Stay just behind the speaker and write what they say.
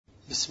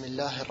بسم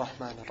الله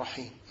الرحمن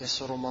الرحيم.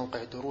 يسر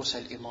موقع دروس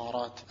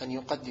الإمارات أن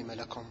يقدم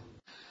لكم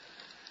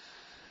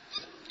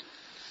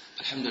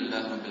الحمد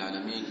لله رب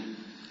العالمين،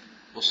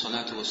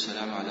 والصلاة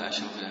والسلام على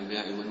أشرف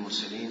الأنبياء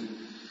والمرسلين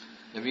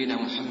نبينا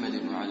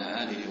محمد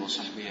وعلى آله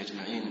وصحبه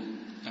أجمعين.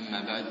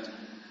 أما بعد،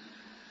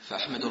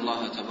 فأحمد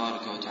الله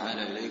تبارك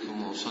وتعالى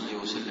إليكم وأصلي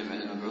وسلم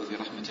على المبعوث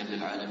رحمة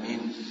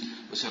للعالمين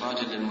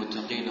وسراجا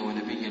للمتقين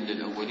ونبيا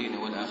للأولين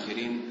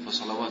والآخرين،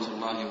 فصلوات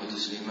الله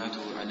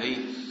وتسليماته عليه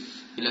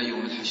إلى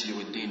يوم الحشر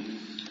والدين.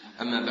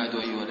 أما بعد،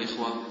 أيها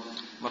الإخوة،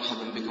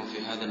 مرحبا بكم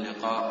في هذا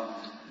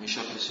اللقاء من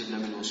شرح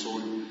سلم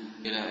الوصول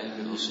إلى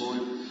علم الأصول،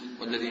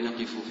 والذي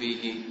نقف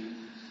فيه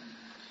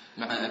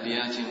مع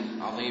أبيات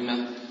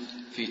عظيمة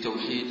في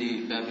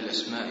توحيد باب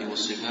الأسماء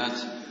والصفات،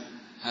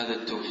 هذا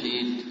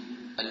التوحيد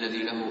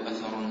الذي له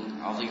أثر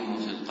عظيم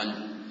في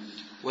القلب.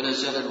 ولا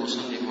زال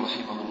المصنف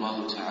رحمه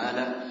الله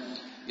تعالى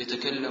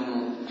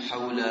يتكلم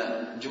حول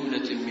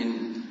جملة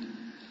من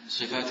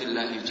صفات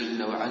الله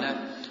جل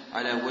وعلا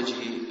على وجه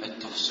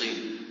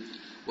التفصيل.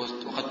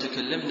 وقد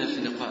تكلمنا في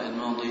اللقاء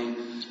الماضي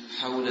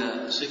حول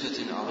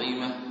صفة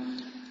عظيمة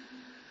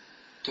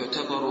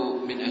تعتبر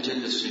من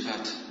أجل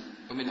الصفات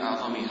ومن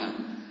أعظمها،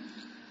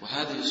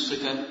 وهذه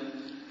الصفة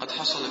قد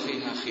حصل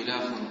فيها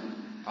خلاف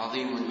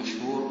عظيم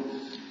مشهور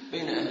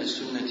بين أهل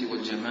السنة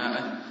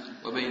والجماعة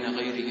وبين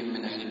غيرهم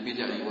من أهل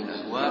البدع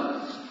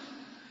والأهواء،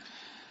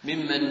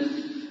 ممن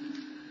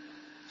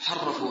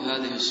حرفوا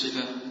هذه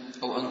الصفة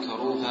أو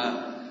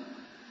أنكروها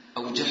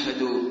أو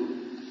جحدوا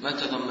ما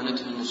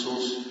تضمنته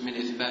النصوص من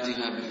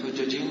إثباتها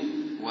بحجج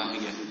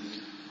واهية.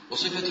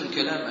 وصفة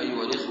الكلام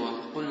أيها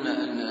الإخوة،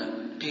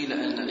 قيل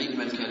أن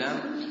علم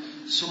الكلام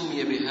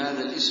سمي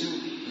بهذا الاسم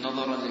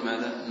نظرا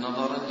لماذا؟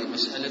 نظرا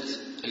لمسألة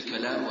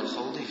الكلام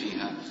والخوض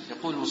فيها.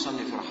 يقول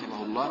المصنف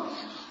رحمه الله: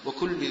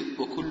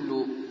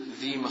 وكل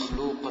ذي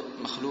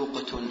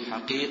مخلوقة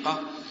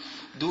حقيقة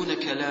دون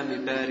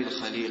كلام باري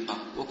الخليقة،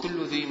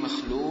 وكل ذي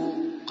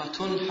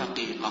مخلوقة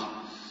حقيقة.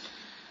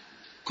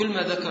 كل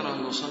ما ذكره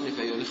المصنف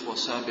أيها الإخوة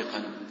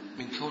سابقا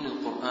من كون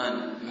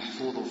القرآن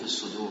محفوظ في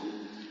الصدور،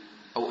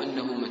 أو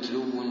أنه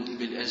متلو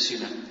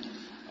بالألسنة،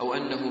 أو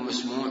أنه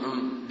مسموع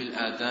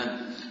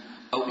بالآذان،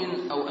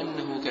 أو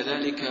أنه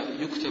كذلك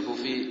يكتب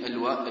في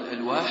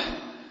الألواح،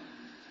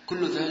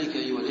 كل ذلك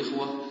أيها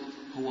الإخوة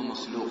هو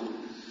مخلوق.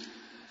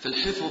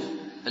 فالحفظ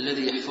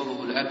الذي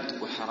يحفظه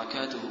العبد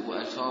وحركاته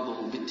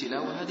وألفاظه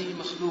بالتلاوة هذه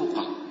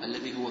مخلوقة،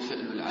 الذي هو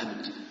فعل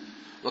العبد.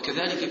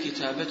 وكذلك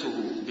كتابته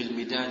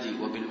بالمداد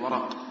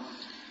وبالورق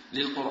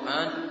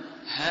للقرآن،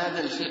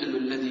 هذا الفعل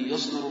الذي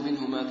يصدر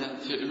منه ماذا؟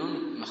 فعل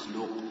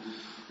مخلوق.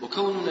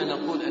 وكوننا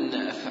نقول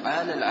أن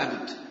أفعال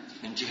العبد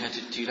من جهة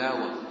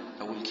التلاوة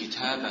أو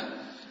الكتابة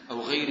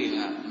أو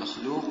غيرها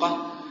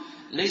مخلوقة،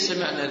 ليس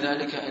معنى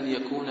ذلك أن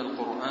يكون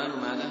القرآن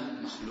ماذا؟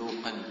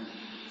 مخلوقا.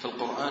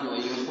 فالقرآن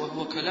أيها الإخوة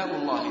هو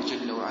كلام الله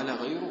جل وعلا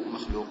غير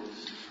مخلوق.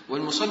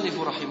 والمصنف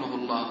رحمه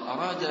الله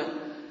أراد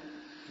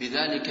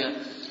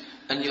بذلك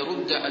أن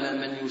يرد على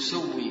من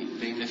يسوي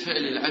بين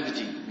فعل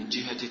العبد من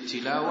جهة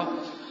التلاوة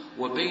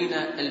وبين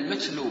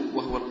المتلو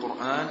وهو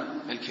القرآن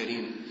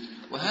الكريم.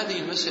 وهذه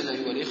المسألة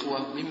أيها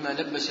الإخوة مما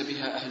لبس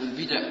بها أهل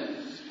البدع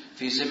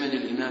في زمن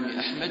الإمام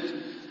أحمد،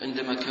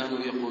 عندما كانوا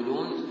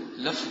يقولون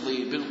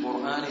لفظي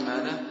بالقرآن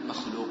ماذا؟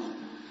 مخلوق.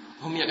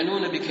 هم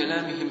يعنون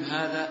بكلامهم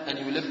هذا أن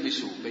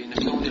يلبسوا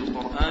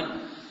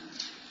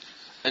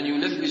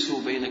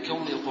بين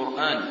كون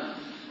القرآن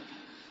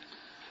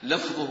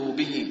لفظه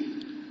به،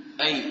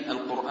 أي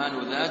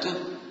القرآن ذاته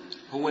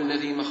هو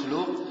الذي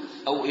مخلوق،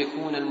 أو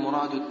يكون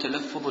المراد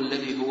التلفظ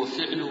الذي هو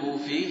فعله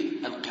في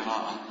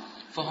القراءة.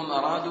 فهم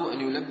أرادوا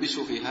أن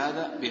يلبسوا في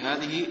هذا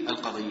بهذه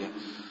القضية.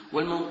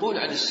 والمنقول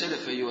عن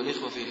السلف أيها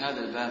الإخوة في هذا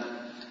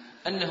الباب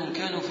أنهم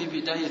كانوا في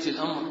بداية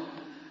الأمر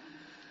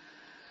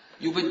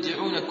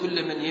يبدعون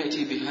كل من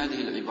يأتي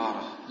بهذه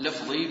العبارة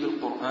لفظي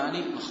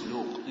بالقرآن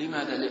مخلوق.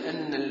 لماذا؟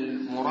 لأن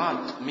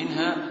المراد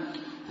منها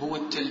هو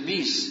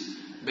التلبيس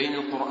بين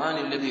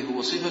القرآن الذي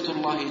هو صفة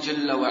الله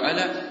جل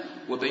وعلا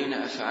وبين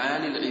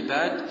أفعال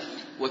العباد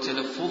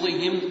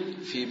وتلفظهم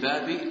في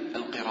باب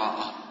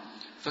القراءة.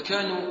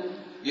 فكانوا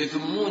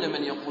يذمون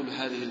من يقول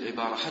هذه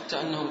العبارة،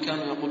 حتى أنهم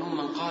كانوا يقولون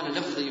من قال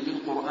لفظي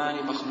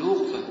بالقرآن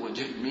مخلوق فهو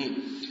جهمي،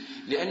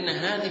 لأن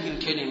هذه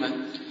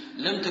الكلمة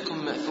لم تكن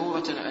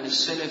مأثورة عن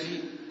السلف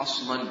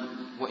أصلا،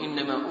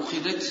 وإنما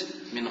أخذت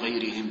من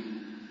غيرهم.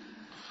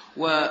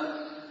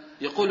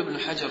 ويقول ابن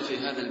حجر في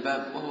هذا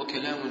الباب، وهو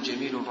كلام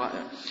جميل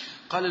رائع،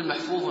 قال: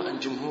 المحفوظ عن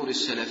جمهور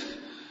السلف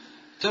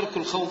ترك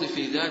الخوض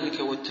في ذلك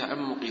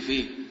والتعمق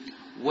فيه،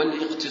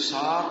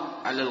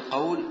 والاقتصار على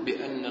القول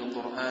بأن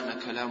القرآن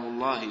كلام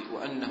الله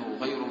وأنه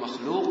غير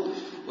مخلوق،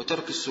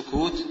 وترك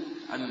السكوت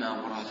عما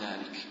وراء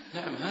ذلك.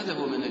 نعم، هذا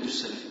هو منهج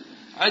السلف،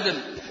 عدم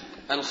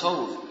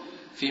الخوض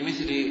في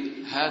مثل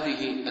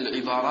هذه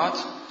العبارات.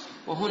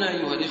 وهنا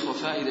أيها الإخوة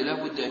فائدة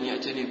لا بد أن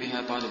يعتني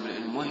بها طالب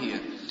العلم، وهي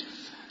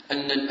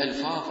أن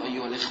الألفاظ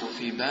أيها الإخوة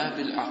في باب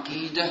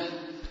العقيدة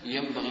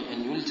ينبغي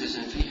أن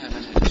يلتزم فيها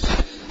منهج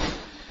السلف،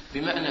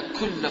 بمعنى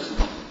كل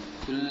لفظة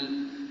كل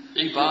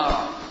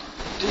عبارة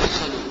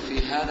تدخل في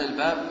هذا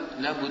الباب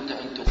لا بد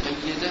أن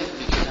تقيد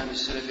بكلام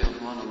السلف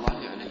رضوان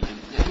الله عليهم،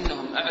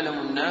 لأنهم أعلم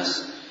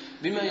الناس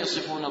بما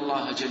يصفون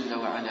الله جل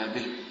وعلا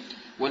به.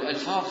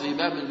 والألفاظ في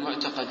باب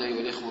المعتقد أيها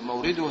الإخوة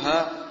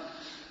موردها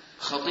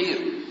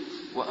خطير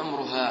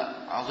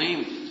وأمرها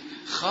عظيم،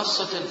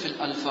 خاصة في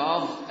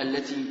الألفاظ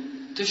التي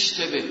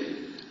تشتبه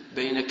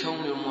بين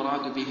كون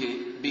المراد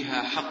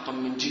بها حقا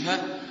من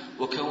جهة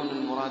وكون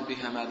المراد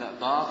بها ماذا؟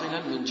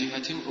 باطلا من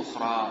جهة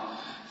أخرى.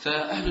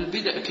 فأهل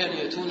البدع كانوا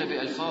يأتون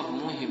بألفاظ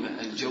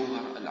موهمة،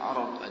 الجوهر،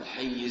 العرض،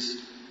 الحيز،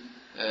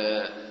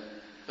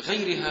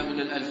 غيرها من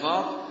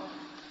الألفاظ،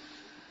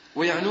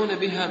 ويعنون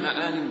بها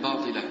معان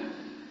باطلة.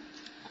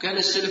 وكان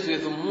السلف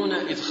يذمون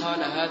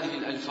إدخال هذه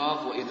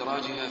الألفاظ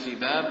وإدراجها في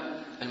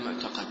باب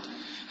المعتقد.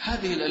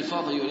 هذه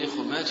الألفاظ أيها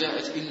الإخوة ما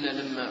جاءت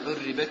إلا لما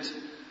عربت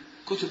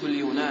كتب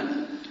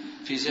اليونان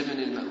في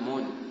زمن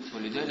المأمون.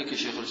 ولذلك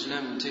شيخ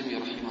الإسلام ابن تيمية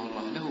رحمه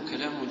الله له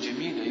كلام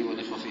جميل أيها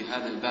الإخوة في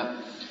هذا الباب،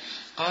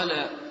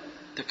 قال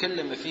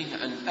تكلم فيه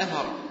عن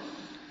أثر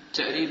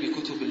تعريب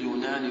كتب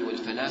اليونان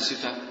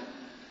والفلاسفة،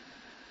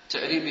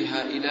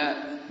 تعريبها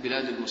إلى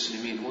بلاد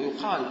المسلمين.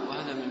 ويقال،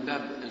 وهذا من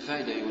باب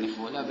الفائدة أيها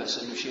الإخوة لا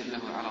بأس أن نشير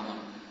له عرضا،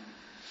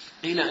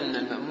 قيل أن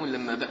المأمون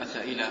لما بعث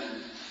إلى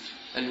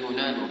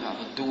اليونان وبعض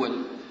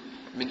الدول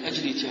من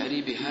أجل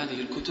تعريب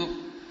هذه الكتب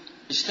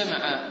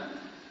اجتمع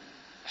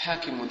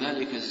حاكم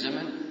ذلك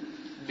الزمن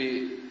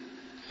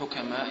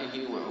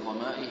بحكمائه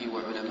وعظمائه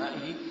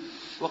وعلمائه،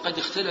 وقد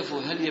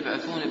اختلفوا هل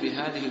يبعثون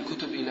بهذه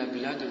الكتب إلى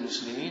بلاد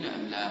المسلمين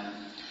أم لا.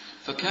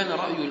 فكان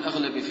رأي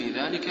الأغلب في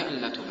ذلك أن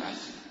لا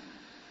تبعث،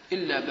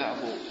 إلا بعض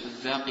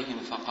حذاقهم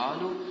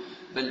فقالوا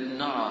بل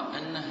نرى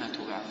أنها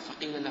تبعث.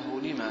 فقيل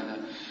له لماذا؟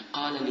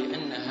 قال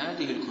لأن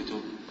هذه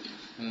الكتب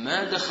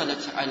ما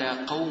دخلت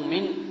على قوم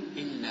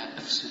إلا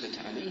أفسدت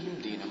عليهم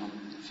دينهم.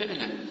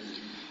 فعلا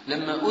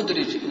لما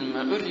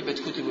عربت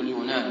كتب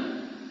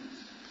اليونان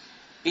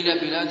إلى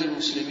بلاد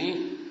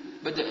المسلمين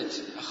بدأت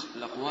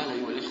الأقوال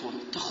أيها الإخوة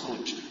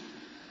تخرج،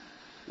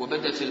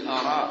 وبدأت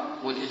الآراء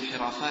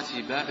والانحرافات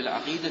في باب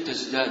العقيدة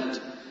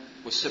تزداد.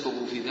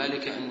 والسبب في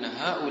ذلك أن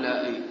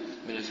هؤلاء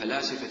من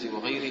الفلاسفة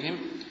وغيرهم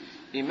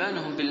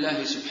إيمانهم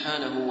بالله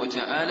سبحانه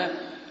وتعالى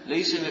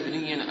ليس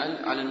مبنيا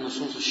على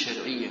النصوص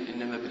الشرعية،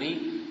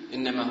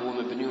 إنما هو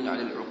مبني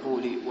على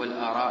العقول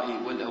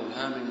والآراء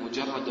والأوهام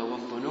المجردة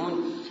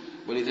والظنون.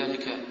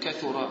 ولذلك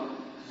كثر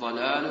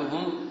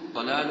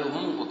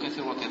ضلالهم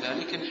وكثر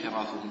كذلك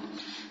انحرافهم.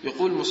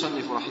 يقول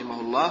المصنف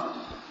رحمه الله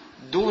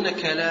دون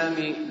كلام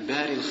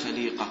باري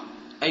الخليقة،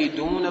 أي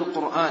دون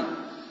القرآن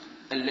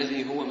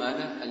الذي هو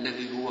ماذا؟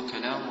 الذي هو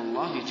كلام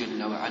الله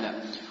جل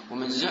وعلا.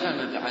 ومن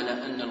زعم على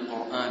أن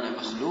القرآن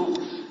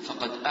مخلوق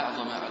فقد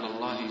أعظم على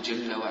الله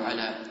جل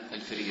وعلا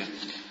الفرية.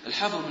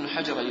 الحافظ ابن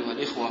حجر أيها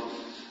الإخوة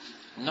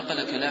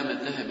نقل كلام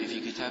الذهبي في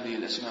كتابه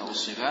الأسماء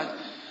والصفات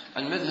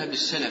عن مذهب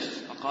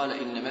السلف، فقال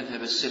إن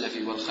مذهب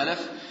السلف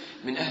والخلف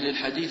من أهل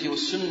الحديث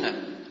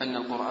والسنة أن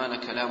القرآن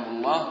كلام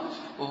الله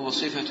وهو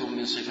صفة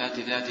من صفات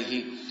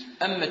ذاته.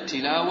 أما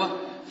التلاوة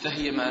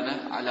فهي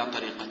ماذا؟ على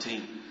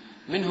طريقتين،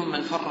 منهم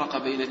من فرق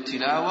بين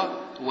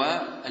التلاوة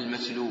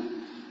والمتلو،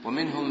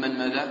 ومنهم من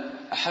ماذا؟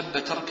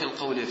 أحب ترك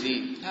القول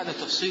فيه. هذا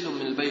تفصيل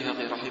من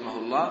البيهقي رحمه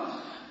الله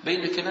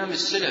بين كلام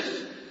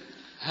السلف،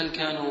 هل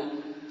كانوا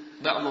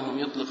بعضهم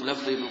يطلق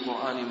لفظي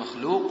بالقرآن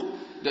مخلوق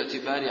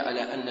باعتبار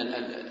على أن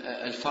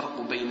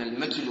الفرق بين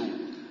المتلو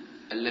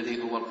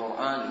الذي هو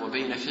القرآن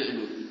وبين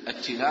فعل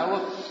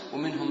التلاوة،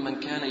 ومنهم من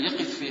كان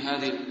يقف في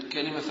هذه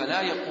الكلمة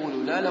فلا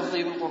يقول لا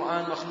لفظي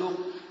بالقرآن مخلوق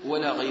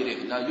ولا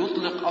غيره، لا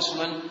يطلق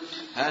أصلا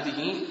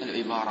هذه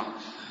العبارة.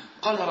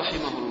 قال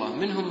رحمه الله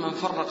منهم من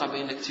فرق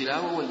بين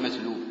التلاوة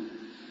والمتلو،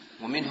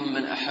 ومنهم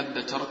من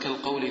أحب ترك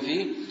القول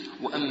فيه.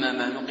 وأما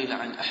ما نقل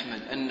عن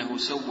أحمد أنه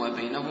سوى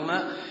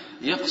بينهما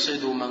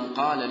يقصد من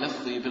قال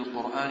لفظي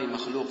بالقرآن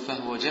مخلوق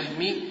فهو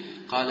جهمي،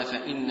 قال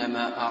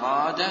فإنما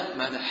أراد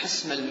ماذا؟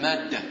 حسم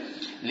المادة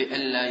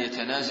لئلا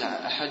يتنازع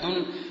أحد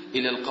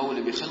إلى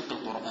القول بخلق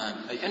القرآن.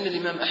 أي أن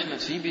الإمام أحمد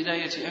في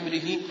بداية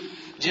أمره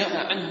جاء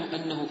عنه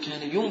أنه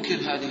كان ينكر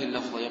هذه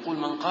اللفظة، يقول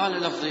من قال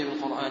لفظي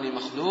بالقرآن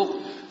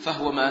مخلوق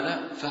فهو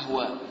ماذا؟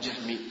 فهو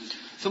جهمي.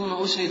 ثم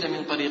أسند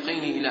من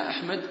طريقين إلى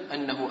أحمد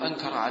أنه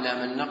أنكر على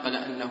من نقل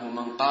أنه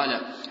من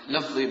قال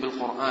لفظي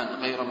بالقرآن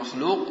غير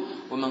مخلوق،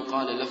 ومن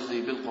قال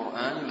لفظي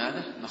بالقرآن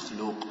ماذا؟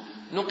 مخلوق.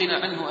 نقل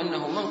عنه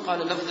أنه من قال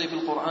لفظي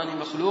بالقرآن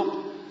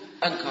مخلوق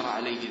أنكر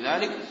عليه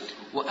ذلك،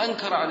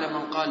 وأنكر على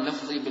من قال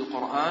لفظي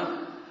بالقرآن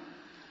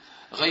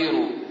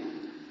غير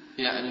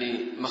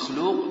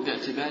مخلوق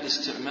باعتبار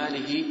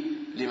استعماله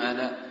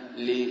لماذا؟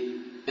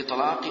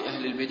 لإطلاق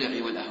أهل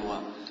البدع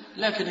والأهواء.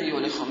 لكن أيها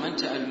الأخوة من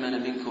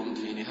تأمل منكم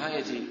في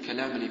نهاية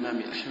كلام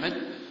الإمام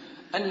أحمد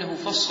أنه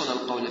فصل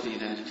القول في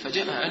ذلك،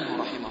 فجاء عنه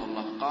رحمه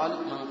الله قال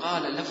من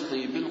قال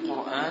لفظي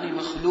بالقرآن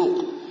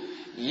مخلوق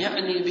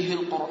يعني به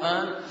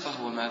القرآن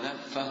فهو ماذا؟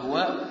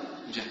 فهو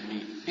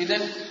جهمي.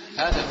 إذن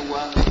هذا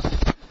هو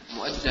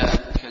مؤدى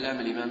كلام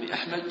الإمام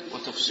أحمد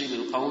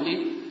وتفصيل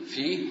القول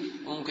فيه.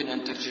 ممكن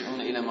أن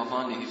ترجعون إلى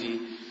مظانه في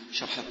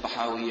شرح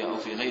الطحاوية أو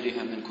في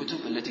غيرها من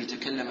كتب التي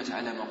تكلمت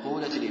على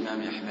مقولة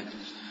الإمام أحمد.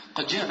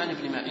 قد جاء عن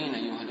ابن معين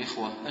أيها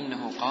الإخوة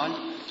أنه قال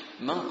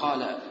من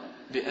قال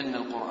بأن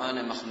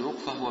القرآن مخلوق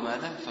فهو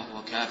ماذا؟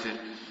 فهو كافر.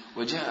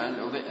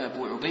 وجاء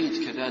أبو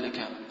عبيد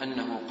كذلك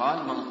أنه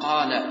قال: من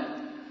قال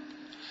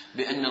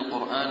بأن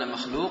القرآن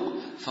مخلوق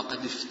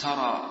فقد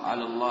افترى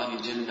على الله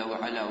جل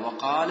وعلا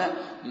وقال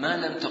ما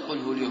لم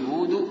تقله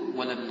اليهود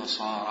ولا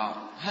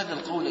النصارى. هذا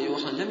القول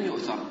أيضا لم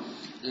يؤثر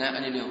لا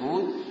عن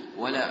اليهود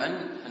ولا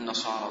عن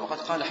النصارى. وقد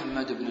قال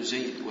حماد بن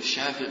زيد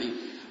والشافعي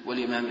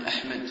والإمام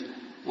أحمد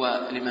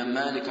والإمام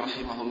مالك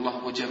رحمه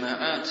الله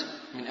وجماعات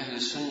من أهل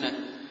السنة: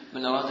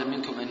 من أراد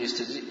منكم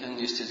أن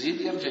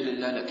يستزيد يرجع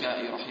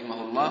للالكائي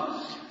رحمه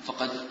الله،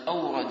 فقد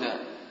أورد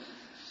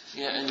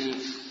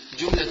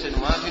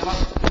جملة وافرة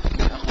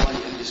من أقوال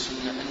أهل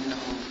السنة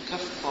أنهم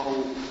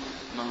كفروا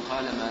من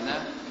قال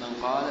ماذا؟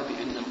 من قال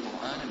بأن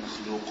القرآن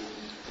مخلوق.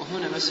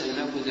 وهنا مسألة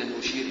لا بد أن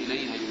نشير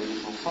إليها أيها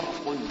الأخوة: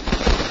 فرق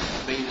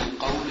بين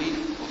القول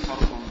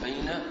وفرق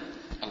بين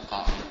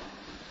القائل.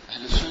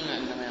 أهل السنة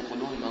عندما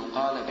يقولون من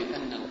قال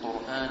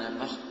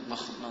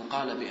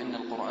بأن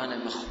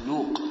القرآن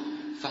مخلوق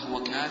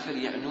فهو كافر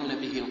يعنون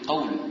به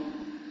القول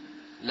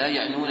لا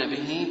يعنون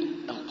به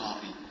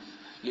القائل،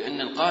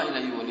 لأن القائل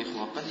أيها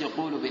الأخوة قد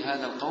يقول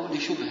بهذا القول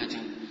لشبهة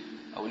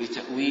أو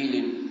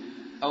لتأويل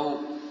أو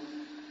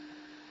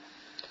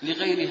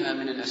لغيرها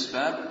من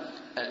الأسباب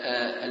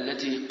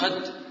التي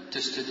قد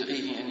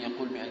تستدعيه أن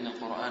يقول بأن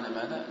القرآن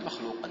ماذا؟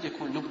 مخلوق. قد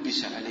يكون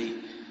لبس عليه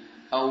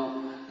أو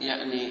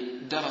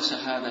درس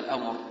هذا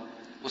الأمر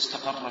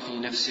واستقر في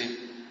نفسه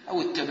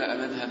أو اتبع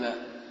مذهب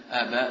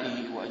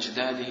آبائه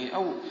وأجداده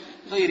أو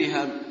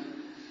غيرها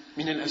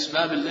من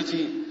الأسباب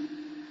التي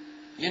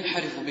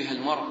ينحرف بها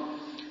المرء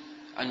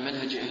عن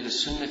منهج أهل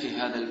السنة في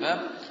هذا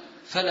الباب.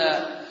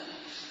 فلا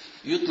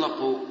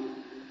يطلق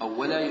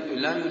أو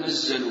لا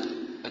ينزل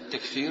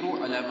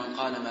التكفير على من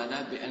قال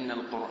ماذا؟ بأن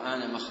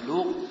القرآن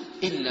مخلوق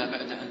إلا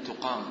بعد أن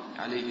تقام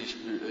عليه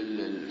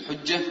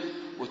الحجة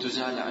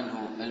وتزال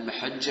عنه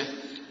المحجة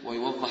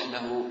ويوضح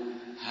له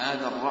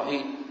هذا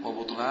الرأي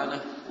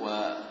وبطلانه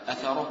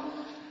وأثره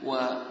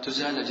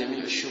وتزال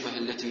جميع الشبه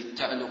التي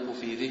تعلق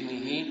في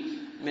ذهنه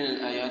من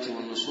الآيات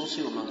والنصوص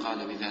ومن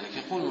قال بذلك.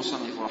 يقول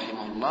المصنف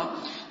رحمه الله: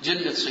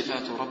 جلت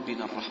صفات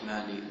ربنا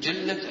الرحمن.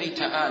 جلت أي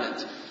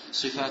تعالت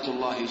صفات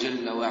الله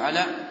جل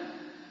وعلا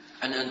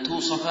عن أن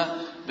توصف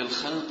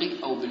بالخلق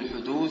أو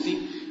بالحدوث،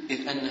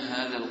 إذ أن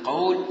هذا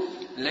القول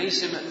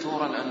ليس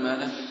مأثورا عن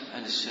ماذا؟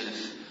 عن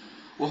السلف.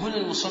 وهنا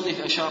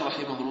المصنف أشار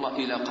رحمه الله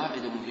إلى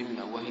قاعدة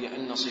مهمة، وهي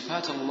أن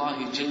صفات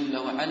الله جل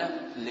وعلا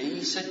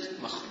ليست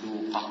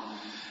مخلوقة،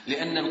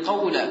 لأن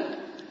القول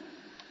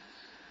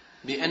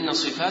بأن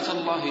صفات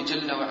الله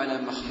جل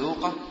وعلا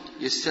مخلوقة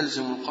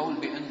يستلزم القول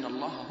بأن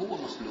الله هو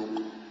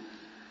مخلوق.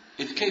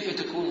 إذ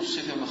كيف تكون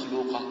الصفة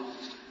مخلوقة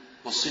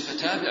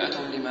والصفة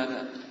تابعة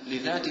لماذا؟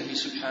 لذاته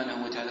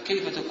سبحانه وتعالى.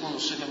 كيف تكون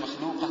الصفة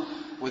مخلوقة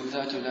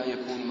والذات لا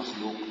يكون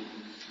مخلوق؟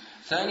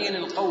 ثانيا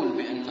القول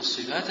بأن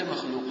الصفات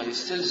مخلوقة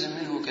يستلزم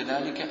منه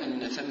كذلك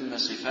أن ثم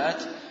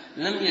صفات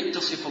لم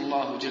يتصف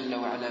الله جل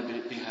وعلا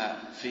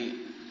بها في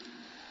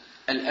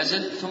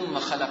الأزل ثم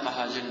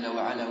خلقها جل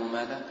وعلا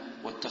وماذا؟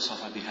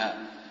 واتصف بها.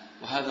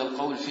 وهذا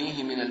القول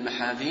فيه من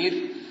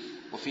المحاذير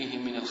وفيه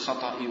من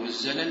الخطأ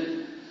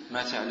والزلل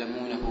ما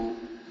تعلمونه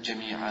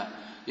جميعا.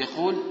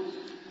 يقول: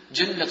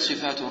 جلت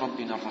صفات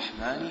ربنا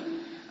الرحمن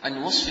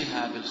عن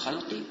وصفها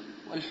بالخلق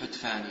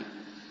والحدثان.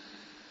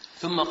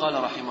 ثم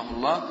قال رحمه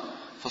الله: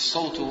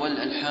 فالصوت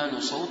والألحان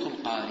صوت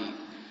القارئ.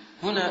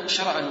 هنا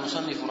شرع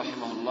المصنف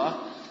رحمه الله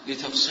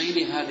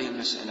لتفصيل هذه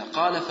المسألة.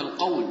 قال: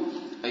 فالقول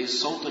أي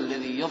الصوت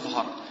الذي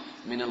يظهر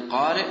من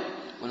القارئ.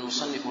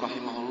 والمصنف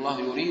رحمه الله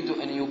يريد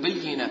أن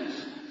يبين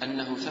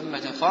أنه ثمة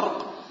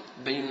فرق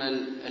بين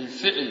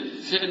الفعل،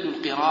 فعل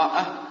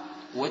القراءة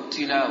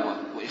والتلاوة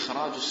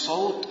وإخراج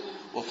الصوت،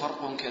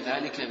 وفرق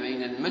كذلك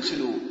بين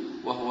المتلو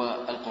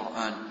وهو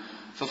القرآن.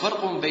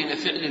 ففرق بين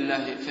فعل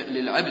الله فعل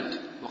العبد،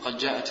 وقد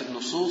جاءت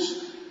النصوص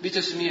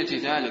بتسمية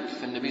ذلك.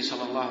 فالنبي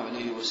صلى الله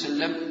عليه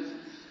وسلم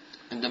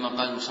عندما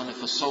قال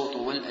المصنف: الصوت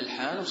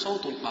والألحان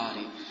صوت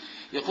القارئ،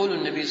 يقول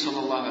النبي صلى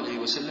الله عليه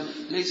وسلم: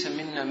 ليس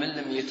منا من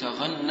لم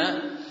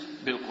يتغنى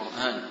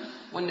بالقرآن.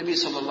 والنبي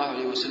صلى الله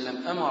عليه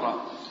وسلم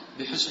أمر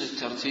بحسن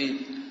الترتيب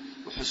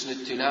وحسن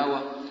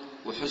التلاوة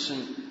وحسن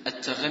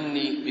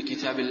التغني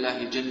بكتاب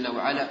الله جل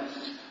وعلا.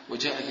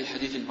 وجاء في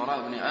حديث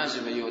البراء بن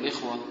عازب أيها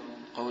الإخوة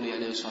قوله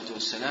عليه الصلاة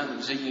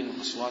والسلام: زينوا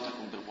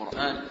أصواتكم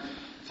بالقرآن.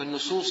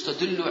 فالنصوص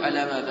تدل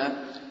على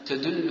ماذا؟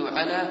 تدل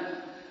على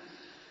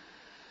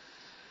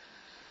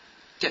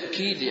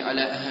تأكيد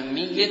على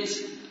أهمية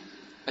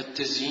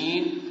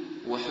التزيين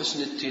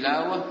وحسن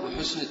التلاوة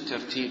وحسن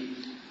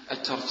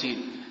الترتيب.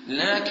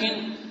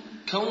 لكن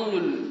كون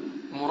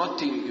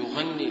المرتل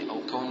يغني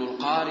أو كون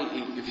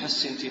القارئ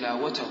يحسن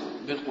تلاوته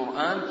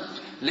بالقرآن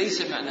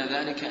ليس معنى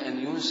ذلك أن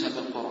ينسب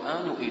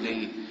القرآن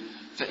إليه.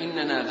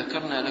 فإننا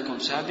ذكرنا لكم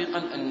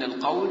سابقا أن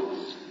القول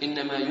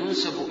إنما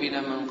ينسب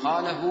إلى من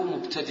قاله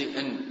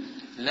مبتدئا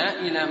لا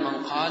إلى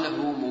من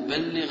قاله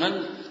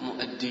مبلغا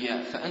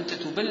مؤديا. فأنت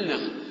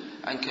تبلغ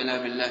عن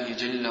كلام الله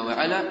جل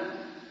وعلا،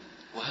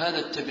 وهذا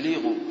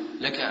التبليغ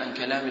لك عن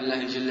كلام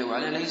الله جل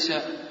وعلا ليس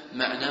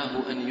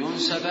معناه أن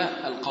ينسب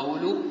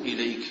القول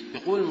إليك.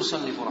 يقول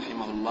المصنف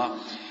رحمه الله: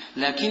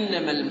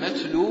 لكنما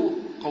المثل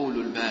قول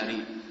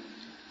الباري.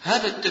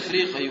 هذا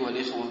التفريق أيها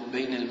الإخوة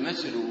بين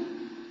المثل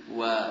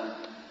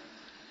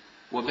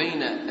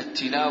وبين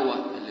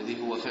التلاوة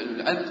الذي هو فعل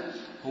العبد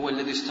هو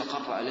الذي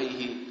استقر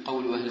عليه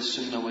قول أهل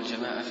السنة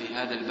والجماعة في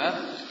هذا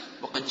الباب.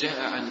 وقد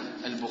جاء عن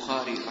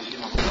البخاري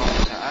رحمه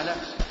الله تعالى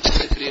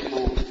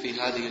التفريق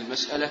في هذه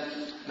المسألة.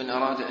 من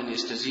أراد أن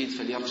يستزيد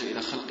فليرجع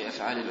إلى خلق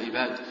أفعال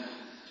العباد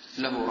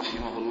له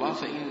رحمه الله،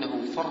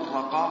 فإنه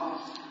فرق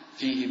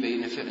فيه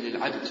بين فعل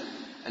العبد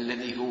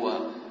الذي هو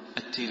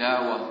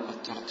التلاوة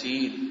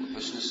والترتيل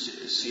وحسن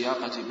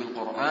السياقة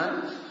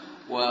بالقرآن،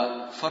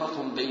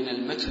 وفرق بين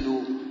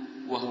المتل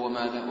وهو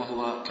ماذا؟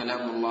 وهو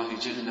كلام الله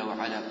جل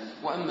وعلا.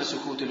 وأما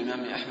سكوت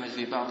الإمام أحمد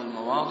في بعض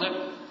المواضع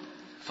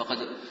فقد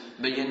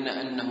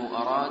بينا أنه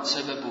أراد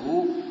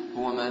سببه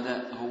هو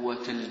ماذا؟ هو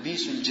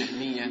تلبيس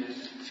الجهمية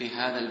في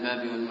هذا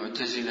الباب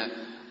والمعتزلة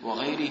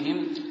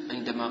وغيرهم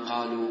عندما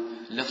قالوا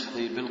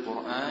لفظي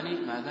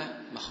بالقرآن ماذا؟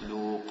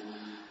 مخلوق.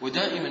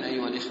 ودائما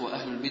أيها الإخوة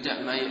أهل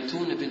البدع ما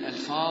يأتون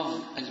بالألفاظ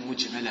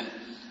المجملة.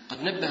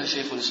 قد نبه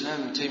شيخ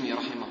الإسلام ابن تيمية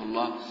رحمه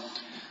الله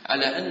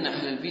على أن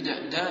أهل البدع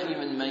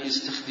دائما ما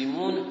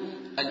يستخدمون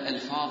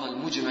الألفاظ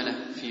المجملة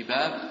في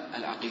باب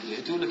العقيدة.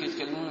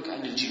 يتكلمونك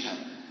عن الجهة،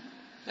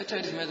 لا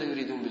تعرف ماذا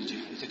يريدون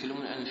بالجهة.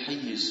 يتكلمون عن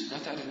الحيز، لا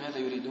تعرف ماذا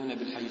يريدون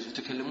بالحيز.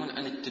 يتكلمون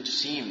عن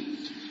التجسيم،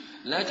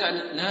 لا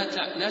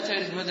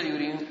تعرف ماذا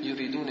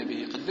يريدون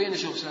به. قد بين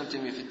شيخ الإسلام ابن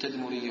تيمية في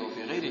التدمرية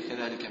وفي غيره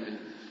كذلك من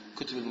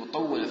الكتب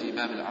المطولة في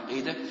باب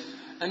العقيدة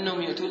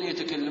أنهم يأتون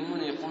يتكلمون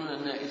يقولون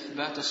أن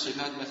إثبات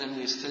الصفات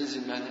مثلا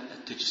يستلزم ماذا؟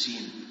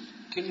 التجسيم.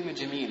 كلمة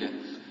جميلة،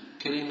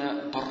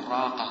 كلمة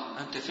براقة.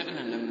 أنت فعلا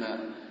لما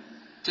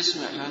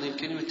تسمع هذه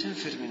الكلمة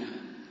تنفر منها،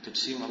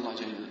 تجسيم الله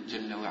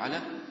جل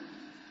وعلا،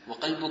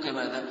 وقلبك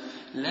ماذا؟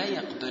 لا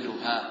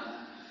يقبلها.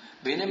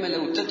 بينما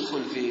لو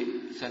تدخل في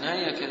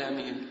ثنايا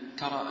كلامهم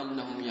ترى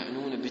أنهم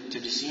يعنون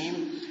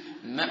بالتجسيم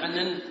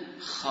معنى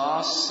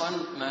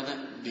خاصا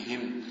ماذا؟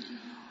 بهم.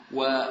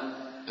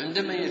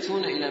 وعندما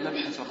يأتون إلى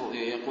مبحث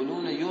الرؤية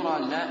يقولون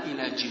يرى لا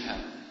إلى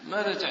جهة.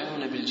 ماذا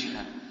تعنون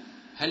بالجهة؟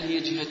 هل هي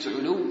جهة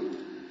علو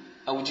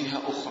أو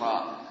جهة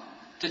أخرى؟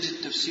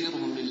 تجد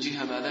تفسيرهم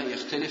للجهة ماذا؟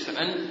 يختلف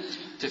عن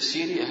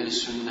تفسير أهل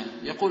السنة.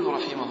 يقول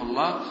رحمه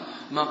الله: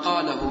 ما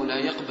قاله لا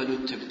يقبل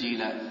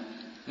التبديل.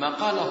 ما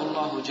قاله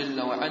الله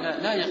جل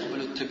وعلا لا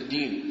يقبل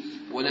التبديل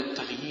ولا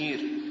التغيير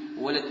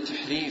ولا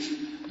التحريف،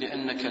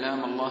 لأن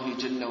كلام الله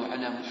جل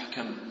وعلا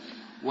محكم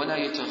ولا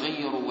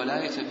يتغير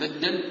ولا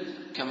يتبدل،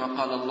 كما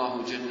قال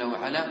الله جل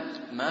وعلا: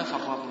 ما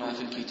فرطنا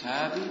في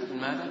الكتاب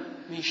ماذا؟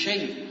 من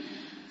شيء.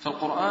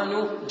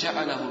 فالقرآن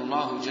جعله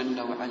الله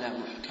جل وعلا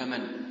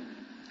محكما.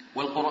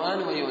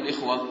 والقرآن أيها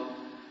الإخوة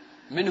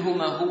منه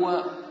ما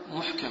هو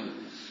محكم.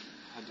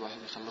 حد واحد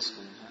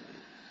يخلصكم من هذه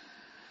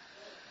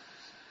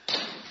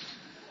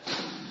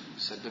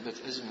سببت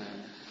أزمة.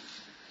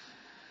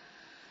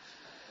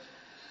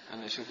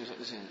 أنا أشوف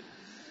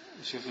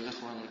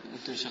الإخوان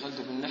أنتم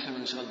انشغلتوا بالنحل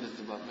وانشغلت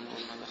بالذباب، من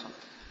أول ما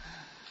دخلت.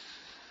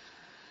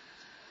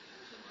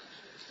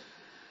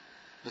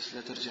 بس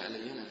لا ترجع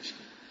علي أنا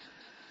مشكلة.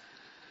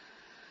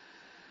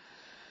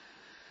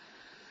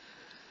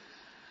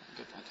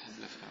 قطعة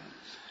حبل فعلا.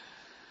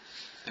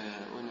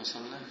 وين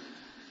وصلنا؟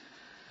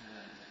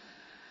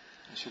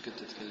 شو كنت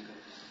تتكلم؟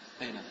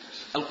 أين؟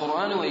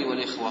 القرآن أيها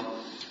الإخوة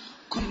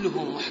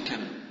كله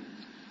محكم.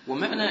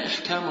 ومعنى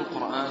إحكام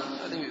القرآن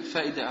هذه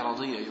فائدة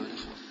عرضية أيها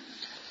الإخوة.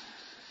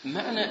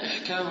 معنى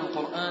إحكام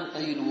القرآن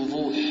أي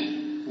الوضوح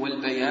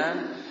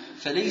والبيان.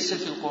 فليس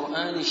في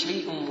القرآن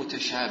شيء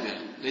متشابه.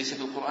 ليس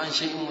في القرآن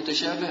شيء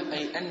متشابه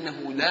أي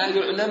أنه لا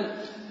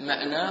يعلم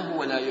معناه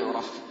ولا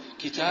يعرف.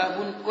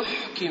 كتاب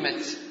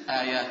أحكمت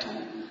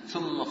آياته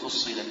ثم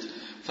فصلت.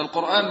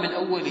 فالقرآن من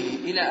أوله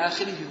إلى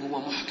آخره هو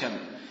محكم،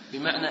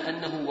 بمعنى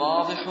أنه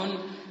واضح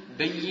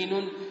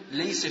بين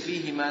ليس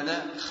فيه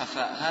ماذا؟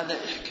 خفاء. هذا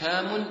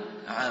إحكام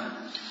عام.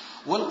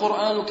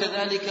 والقرآن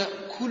كذلك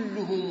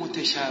كله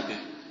متشابه،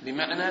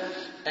 بمعنى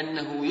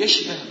أنه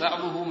يشبه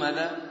بعضه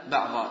ماذا؟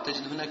 بعضا.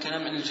 تجد هنا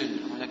كلام عن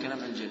الجنة، هنا كلام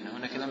عن الجنة،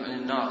 هنا كلام عن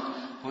النار،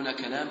 هنا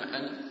كلام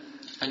عن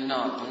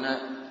النار،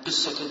 هنا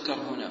قصة تذكر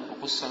هنا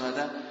وقصة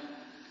ماذا؟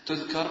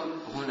 تذكر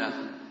هنا.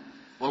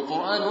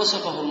 والقرآن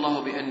وصفه الله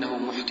بأنه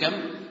محكم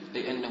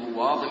أي أنه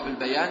واضح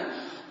البيان،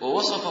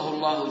 ووصفه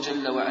الله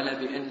جل وعلا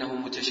بأنه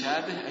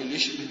متشابه أي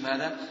يشبه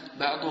ماذا؟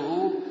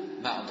 بعضه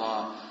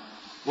بعضا.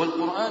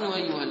 والقرآن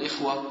أيها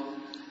الإخوة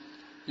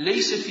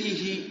ليس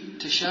فيه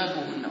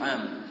تشابه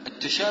عام.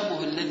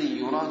 التشابه الذي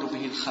يراد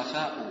به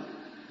الخفاء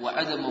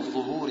وعدم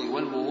الظهور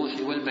والوضوح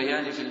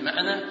والبيان في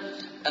المعنى،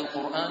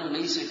 القرآن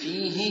ليس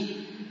فيه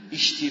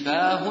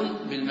اشتباه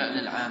بالمعنى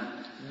العام،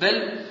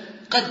 بل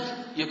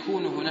قد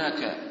يكون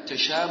هناك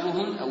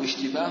تشابه أو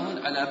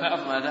اشتباه على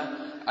بعض ماذا؟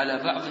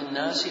 على بعض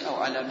الناس أو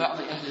على بعض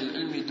أهل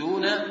العلم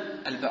دون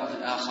البعض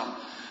الآخر.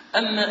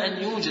 أما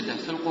أن يوجد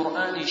في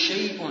القرآن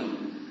شيء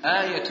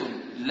آية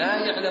لا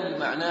يعلم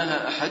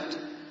معناها أحد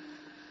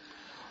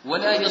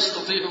ولا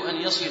يستطيع أن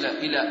يصل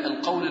إلى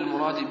القول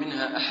المراد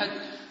منها أحد،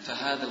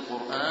 فهذا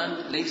القرآن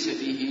ليس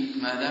فيه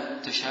ماذا؟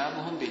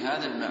 تشابه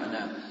بهذا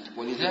المعنى.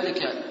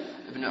 ولذلك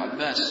ابن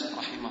عباس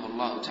رحمه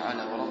الله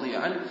تعالى ورضي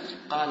عنه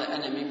قال: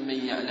 أنا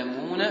ممن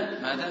يعلمون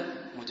ماذا؟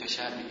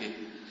 متشابهه،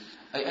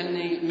 أي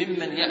أني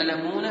ممن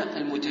يعلمون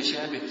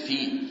المتشابه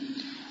فيه.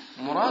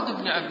 مراد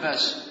ابن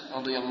عباس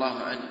رضي الله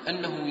عنه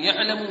أنه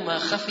يعلم ما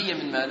خفي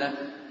من ماذا؟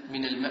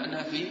 من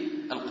المعنى في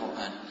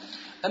القرآن.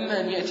 أما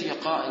أن يأتي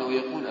قائل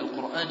ويقول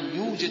القرآن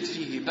يوجد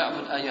فيه بعض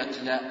الآيات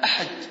لا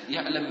أحد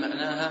يعلم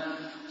معناها،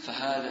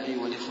 فهذا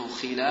أيها الإخوة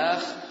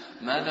خلاف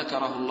ما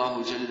ذكره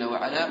الله جل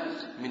وعلا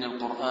من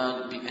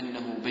القرآن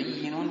بأنه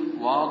بين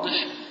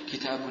واضح،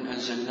 كتاب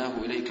أنزلناه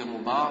إليك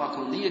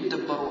مبارك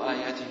ليدبروا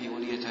آياته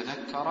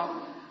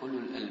وليتذكر أولو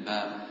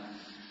الألباب.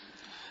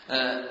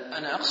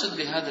 أنا أقصد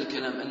بهذا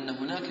الكلام أن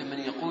هناك من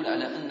يقول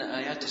على أن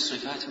آيات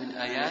الصفات من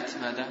آيات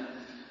ماذا؟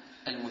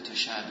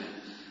 المتشابه،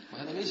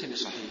 وهذا ليس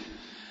بصحيح.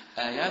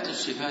 آيات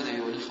الصفات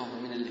أيها الإخوة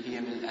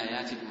هي من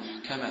الآيات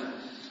المحكمة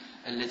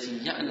التي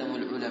يعلم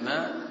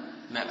العلماء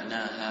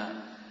معناها،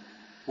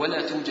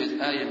 ولا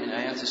توجد آية من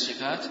آيات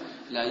الصفات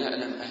لا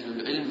يعلم أهل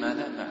العلم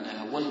ماذا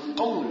معناها.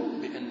 والقول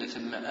بأن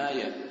ثم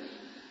آية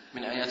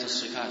من آيات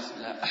الصفات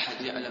لا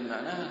أحد يعلم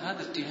معناها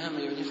هذا اتهام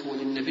أيها الإخوة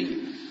للنبي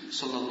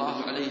صلى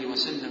الله عليه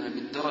وسلم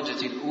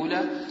بالدرجة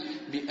الأولى،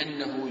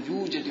 بأنه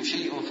يوجد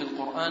شيء في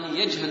القرآن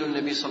يجهل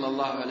النبي صلى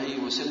الله عليه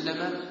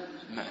وسلم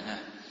معناه،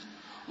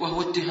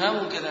 وهو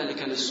اتهام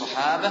كذلك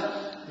للصحابة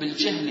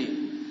بالجهل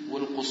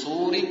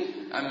والقصور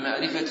عن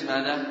معرفة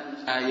ماذا؟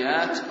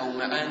 آيات أو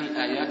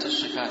معاني آيات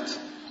الصفات.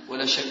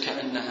 ولا شك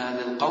أن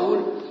هذا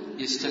القول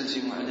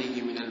يستلزم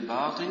عليه من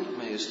الباطل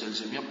ما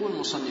يستلزم. يقول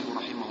المصنف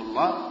رحمه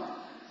الله: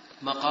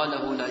 ما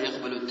قاله لا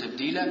يقبل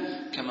التبديل،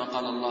 كما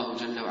قال الله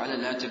جل وعلا: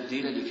 لا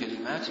تبديل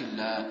لكلمات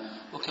الله،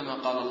 وكما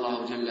قال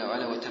الله جل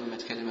وعلا: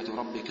 وتمت كلمة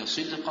ربك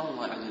صدقا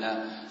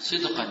وعدلا.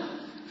 صدقا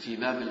في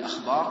باب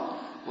الأخبار،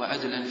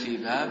 وعدلا في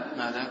باب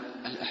ماذا؟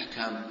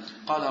 الأحكام.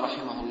 قال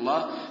رحمه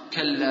الله: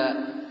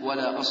 كلا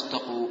ولا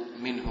أصدق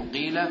منه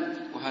قيلا،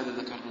 وهذا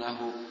ذكرناه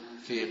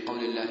في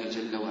قول الله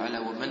جل وعلا: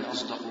 ومن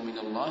أصدق من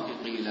الله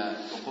قيلا.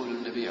 وقول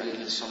النبي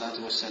عليه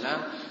الصلاة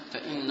والسلام: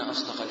 فإن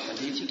أصدق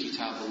الحديث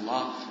كتاب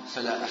الله،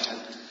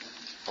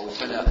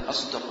 فلا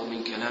أصدق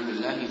من كلام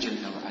الله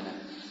جل وعلا.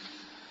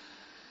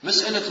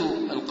 مسألة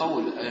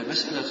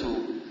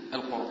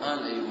القرآن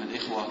أيها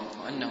الإخوة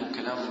وأنه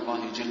كلام الله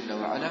جل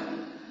وعلا،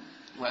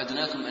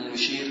 وعدناكم أن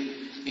نشير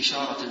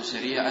إشارة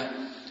سريعة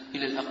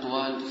إلى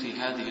الأقوال في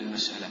هذه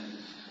المسألة.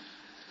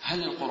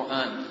 هل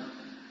القرآن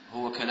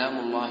هو كلام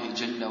الله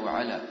جل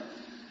وعلا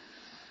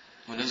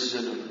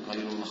منزل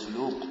غير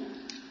مخلوق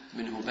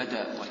منه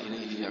بدأ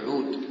وإليه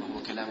يعود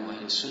وهو كلام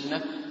أهل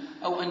السنة،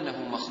 أو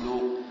أنه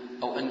مخلوق،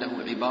 أو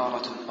أنه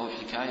عبارة أو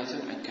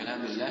حكاية عن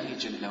كلام الله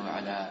جل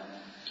وعلا؟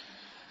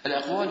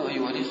 الأقوال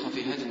أيها الإخوة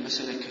في هذه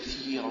المسألة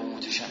كثيرة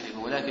ومتشعبة،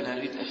 ولكن أنا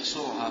أريد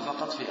أحصرها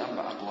فقط في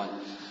 4 أقوال.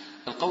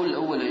 القول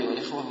الأول أيها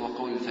الإخوة هو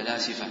قول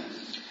الفلاسفة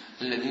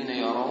الذين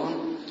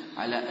يرون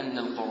على أن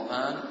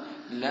القرآن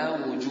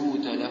لا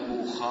وجود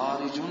له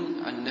خارج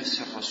عن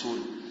نفس الرسول،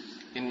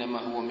 إنما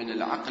هو من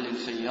العقل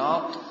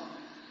الفياض،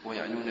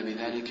 ويعنون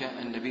بذلك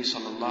النبي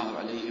صلى الله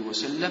عليه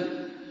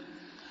وسلم،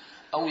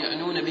 أو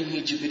يعنون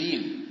به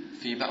جبريل.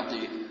 في بعض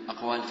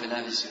أقوال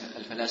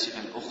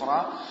الفلاسفة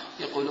الأخرى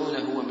يقولون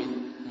هو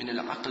من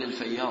العقل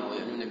الفياض،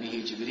 ويعنون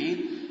به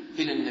جبريل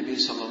إلى النبي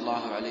صلى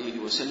الله عليه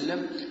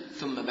وسلم،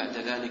 ثم بعد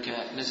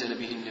ذلك نزل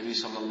به النبي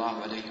صلى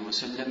الله عليه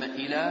وسلم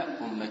إلى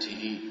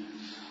أمته.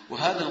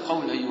 وهذا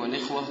القول أيها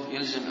الإخوة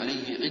يلزم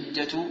عليه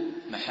عدة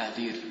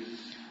محاذير.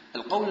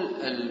 القول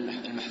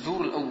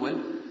المحذور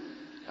الأول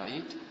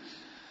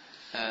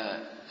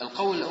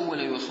القول الأول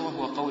أيها الإخوة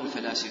هو قول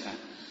الفلاسفة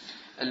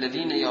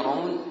الذين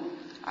يرون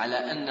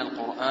على أن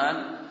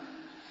القرآن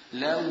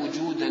لا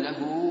وجود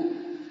له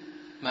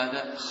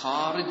ماذا؟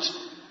 خارج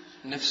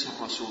نفس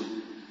الرسول،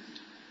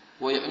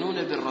 ويعنون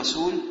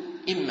بالرسول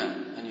إما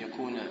أن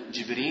يكون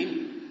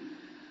جبريل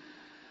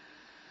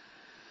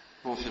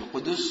روح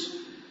القدس،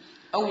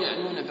 أو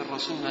يعنون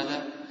بالرسول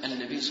ماذا؟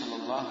 النبي صلى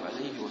الله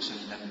عليه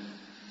وسلم.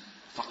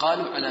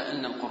 فقالوا على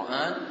أن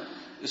القرآن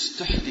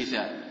استحدث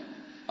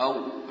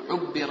أو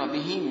عبر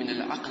به من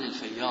العقل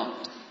الفياض،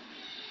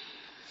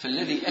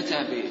 فالذي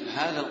أتى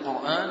بهذا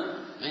القرآن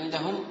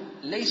عندهم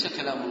ليس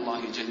كلام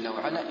الله جل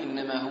وعلا،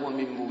 إنما هو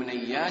من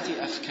مبنيات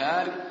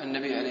أفكار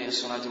النبي عليه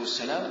الصلاة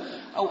والسلام،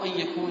 أو أن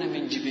يكون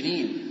من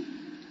جبريل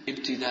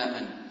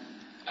ابتداء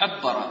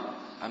عبر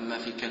عما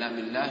في كلام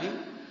الله،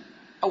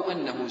 أو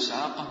أنه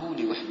ساقه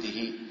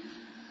لوحده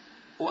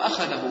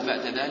وأخذه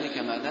بعد ذلك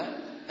ماذا؟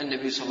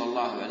 النبي صلى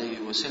الله عليه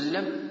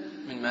وسلم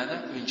من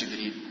ماذا؟ من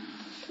جبريل.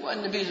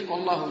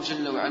 والله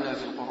جل وعلا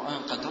في القرآن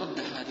قد رد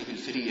هذه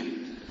الفرية،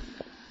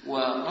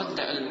 ورد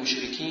على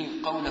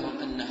المشركين قولهم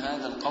أن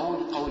هذا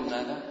القول قول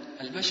ماذا؟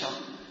 البشر،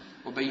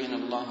 وبين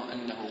الله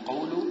أنه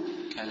قول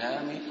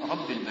كلام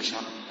رب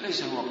البشر،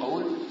 ليس هو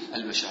قول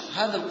البشر.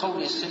 هذا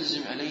القول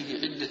يستلزم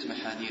عليه عدة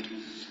محاذير.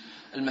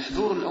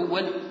 المحذور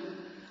الأول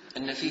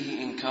أن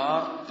فيه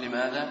إنكار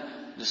لماذا؟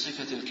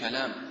 لصفة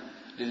الكلام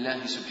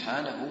لله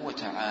سبحانه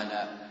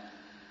وتعالى،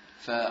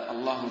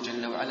 فالله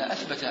جل وعلا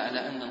أثبت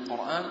على أن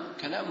القرآن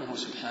كلامه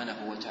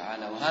سبحانه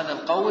وتعالى، وهذا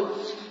القول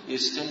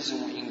يستلزم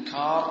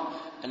إنكار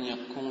أن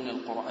يكون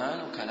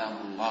القرآن كلام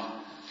الله.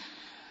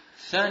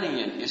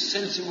 ثانيا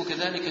يستلزم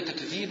كذلك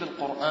تكذيب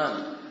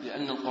القرآن،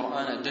 لأن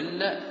القرآن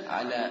دل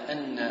على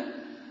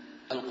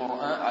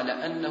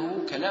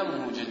أنه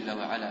كلامه جل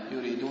وعلا،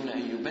 يريدون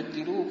أن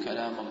يبدلوا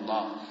كلام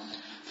الله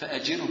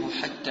فأجره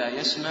حتى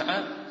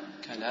يسمع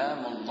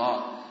كلام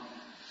الله،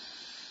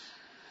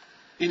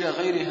 إلى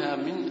غيرها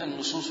من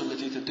النصوص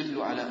التي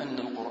تدل على أن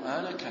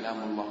القرآن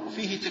كلام الله.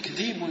 وفيه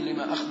تكذيب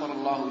لما أخبر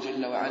الله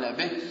جل وعلا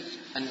به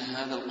أن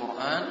هذا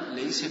القرآن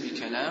ليس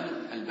بكلام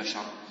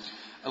البشر.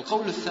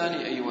 القول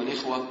الثاني أيها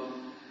الإخوة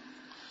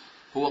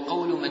هو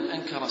قول من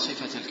أنكر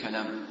صفة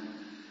الكلام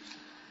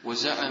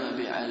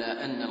وزعم على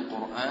أن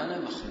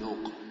القرآن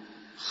مخلوق،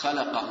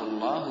 خلقه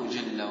الله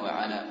جل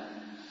وعلا،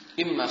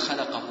 إما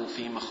خلقه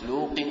في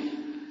مخلوق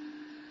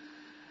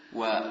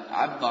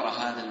وعبر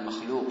هذا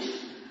المخلوق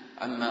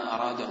عما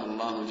أراده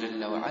الله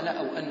جل وعلا،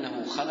 أو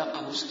أنه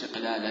خلقه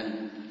استقلالا.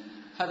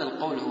 هذا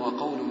القول هو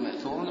قول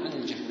مأثور عن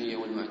الجهمية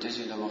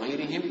والمعتزلة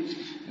وغيرهم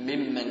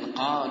ممن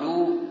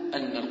قالوا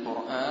أن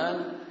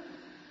القرآن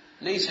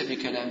ليس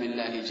بكلام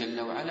الله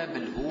جل وعلا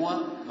بل هو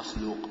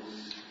مخلوق.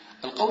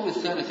 القول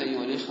الثالث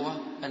أيها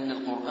الإخوة أن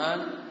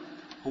القرآن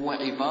هو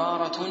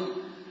عبارة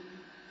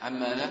عن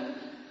ماذا؟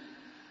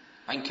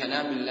 عن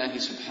كلام الله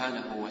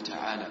سبحانه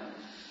وتعالى،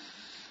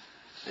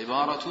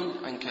 عبارة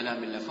عن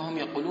كلام الله. فهم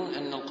يقولون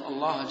أن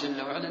الله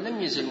جل وعلا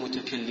لم يزل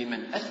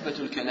متكلما،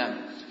 أثبتوا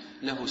الكلام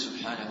له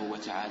سبحانه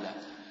وتعالى،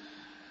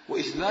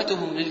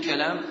 وإثباتهم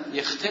للكلام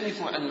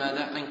يختلف عن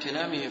ماذا؟ عن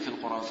كلامه في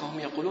القرآن. فهم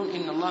يقولون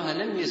إن الله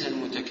لم يزل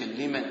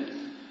متكلما،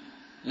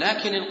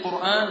 لكن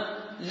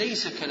القرآن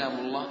ليس كلام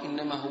الله،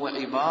 إنما هو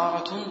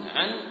عبارة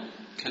عن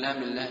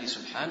كلام الله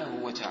سبحانه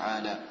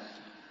وتعالى،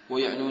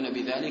 ويعنون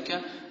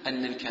بذلك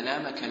أن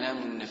الكلام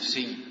كلام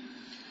نفسي.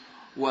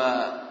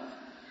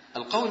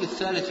 والقول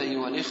الثالث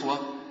أيها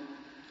الإخوة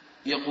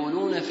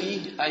يقولون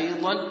فيه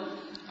أيضا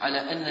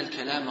على أن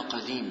الكلام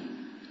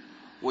قديم،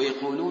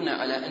 ويقولون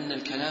على أن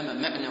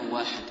الكلام معنى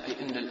واحد، أي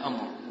أن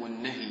الأمر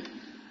والنهي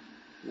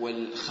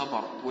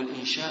والخبر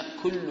والإنشاء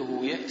كله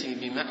يأتي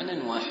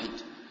بمعنى واحد.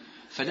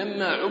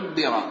 فلما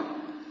عبر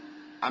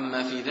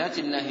عما في ذات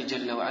الله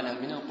جل وعلا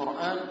من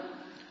القرآن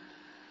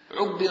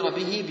عبر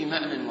به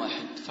بمعنى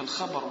واحد،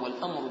 فالخبر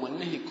والأمر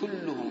والنهي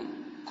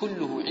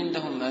كله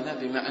عندهم ماذا؟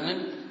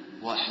 بمعنى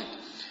واحد.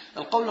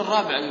 القول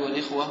الرابع أيها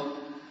الإخوة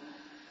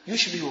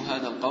يشبه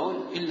هذا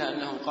القول، إلا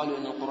أنهم قالوا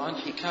أن القرآن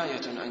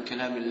حكاية عن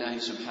كلام الله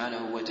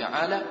سبحانه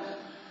وتعالى،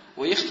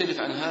 ويختلف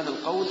عن هذا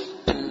القول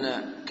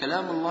أن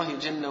كلام الله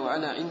جل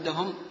وعلا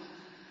عندهم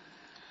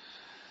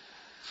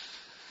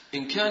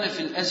إن كان في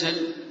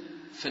الأزل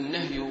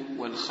فالنهي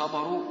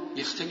والخبر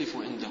يختلف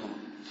عندهم،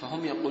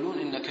 فهم يقولون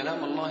إن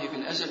كلام الله في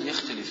الأزل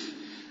يختلف،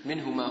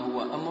 منه ما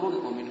هو أمر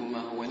ومنه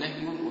ما هو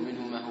نهي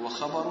ومنه ما هو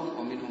خبر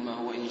ومنه ما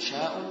هو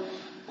إنشاء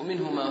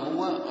ومنه ما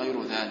هو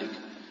غير ذلك.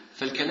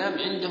 فالكلام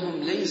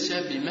عندهم ليس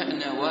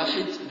بمعنى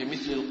واحد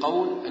بمثل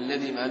القول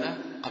الذي ماذا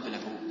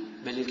قبله،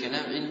 بل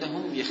الكلام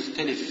عندهم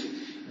يختلف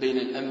بين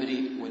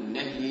الأمر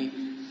والنهي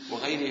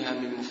وغيرها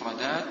من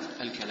مفردات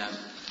الكلام.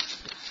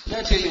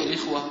 نأتي أيها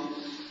الإخوة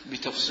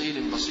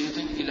بتفصيل بسيط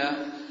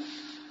إلى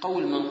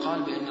قول من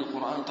قال بأن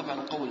القرآن، طبعا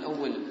القول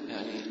الأول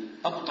يعني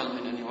أبطل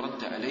من أن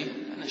يرد عليه،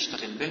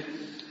 نشتغل به،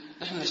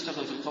 نحن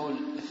نشتغل في القول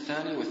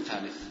الثاني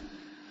والثالث.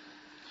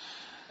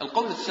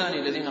 القول الثاني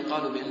الذين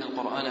قالوا بأن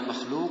القرآن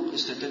مخلوق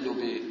استدلوا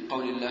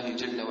بقول الله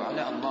جل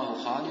وعلا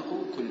الله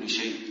خالق كل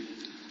شيء،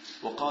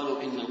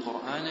 وقالوا إن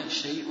القرآن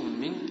شيء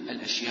من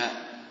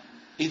الأشياء،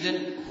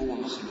 إذن هو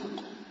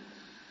مخلوق.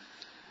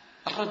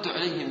 الرد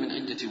عليهم من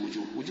عدة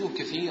وجوه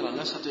كثيرة،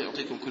 لا أستطيع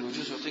أعطيكم كل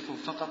وجوه، سأعطيكم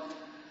فقط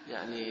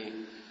يعني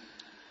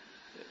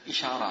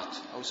إشارات،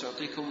 أو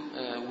سأعطيكم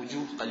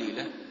وجوه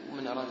قليلة،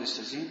 ومن أراد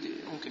يستزيد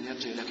ممكن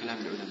يرجع إلى كلام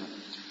العلماء.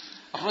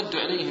 الرد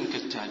عليهم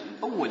كالتالي: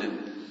 أولا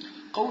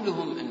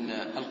قولهم أن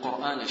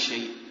القرآن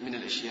شيء من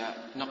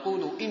الأشياء،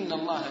 نقول إن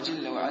الله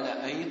جل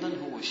وعلا أيضا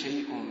هو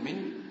شيء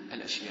من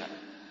الأشياء،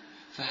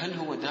 فهل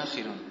هو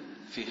داخل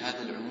في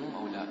هذا العموم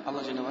أو لا؟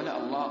 الله جل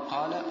وعلا الله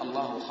قال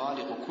الله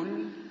خالق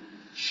كل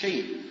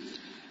شيء،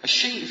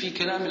 الشيء في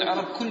كلام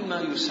العرب كل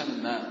ما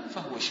يسمى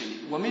فهو شيء،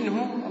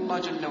 ومنه الله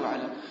جل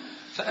وعلا.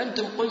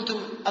 فأنتم قلتم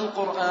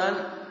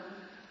القرآن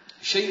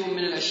شيء من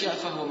الأشياء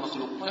فهو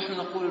مخلوق، ونحن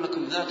نقول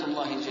لكم ذات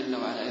الله جل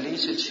وعلا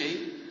ليست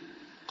شيء.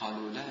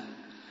 قالوا لا،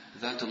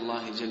 ذات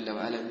الله جل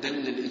وعلا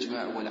دل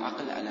الإجماع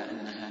والعقل على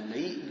أنها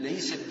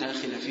ليست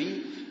داخلة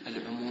في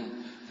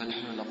العموم،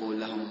 فنحن نقول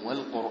لهم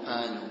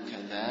والقرآن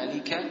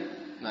كذلك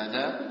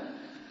ماذا؟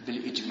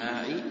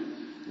 بالإجماع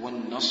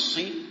والنص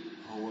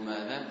هو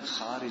ماذا؟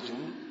 خارج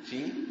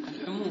في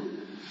العموم.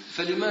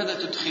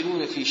 فلماذا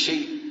تدخلون في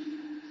شيء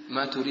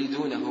ما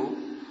تريدونه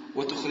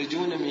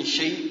وتخرجون من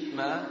شيء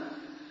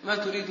ما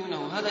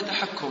تريدونه؟ هذا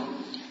تحكم.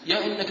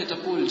 يا إنك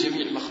تقول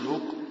الجميع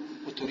مخلوق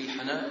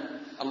وتريحنا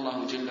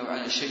الله جل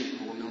وعلا شيء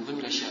هو من ضمن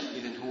الأشياء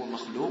إذن هو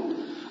مخلوق،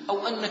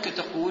 أو أنك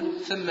تقول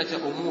ثمة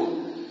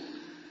أمور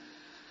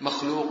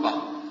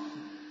مخلوقة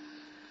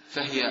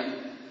فهي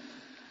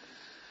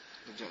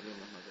رجع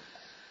لنا هذا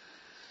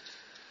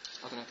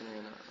أطلعتنا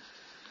هنا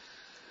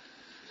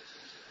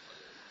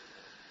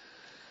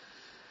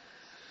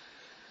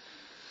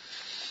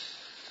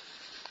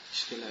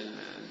مشكلة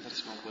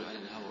الدرس معقول على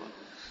الهواء.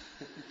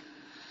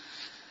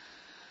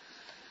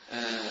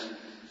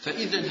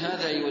 فإذا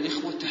هذا أيها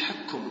الإخوة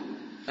تحكم،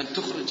 أن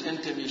تخرج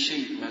أنت من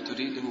شيء ما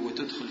تريده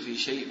وتدخل في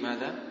شيء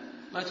ماذا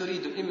ما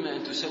تريد، إما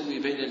أن تسوي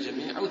بين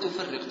الجميع أو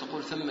تفرق،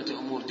 تقول ثمة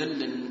أمور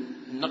دل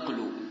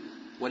النقل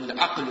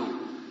والعقل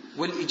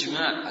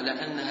والإجماع على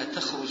أنها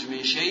تخرج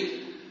من شيء،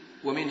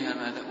 ومنها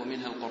ماذا؟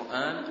 ومنها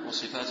القرآن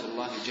وصفات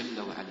الله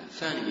جل وعلا.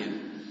 ثانيا،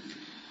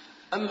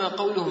 أما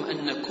قولهم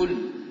أن كل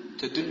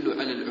تدل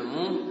على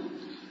العموم،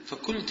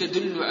 فكل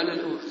تدل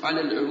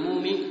على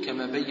العموم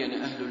كما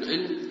بين أهل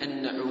العلم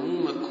أن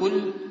عموم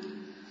كل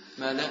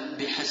ماذا؟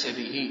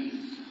 بحسبه،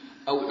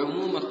 أو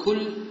عموم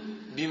كل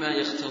بما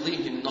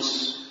يقتضيه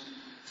النص.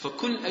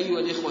 فكل أيها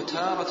الإخوة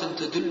تارة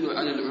تدل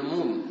على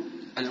العموم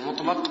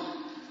المطلق،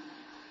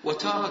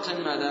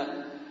 وتارة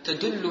ماذا؟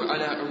 تدل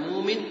على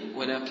عموم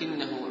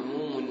ولكنه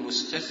عموم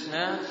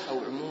مستثنى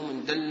أو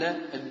عموم دل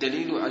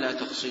الدليل على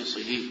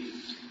تخصيصه.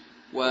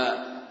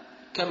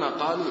 وكما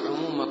قالوا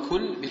عموم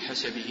كل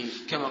بحسبه،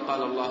 كما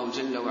قال الله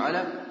جل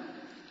وعلا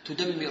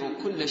تدمر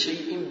كل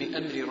شيء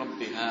بأمر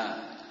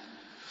ربها.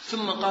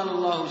 ثم قال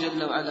الله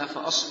جل وعلا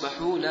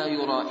فأصبحوا لا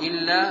يرى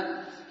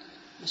إلا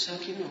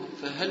مساكنهم.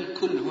 فهل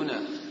كل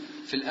هنا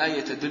في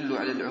الآية تدل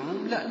على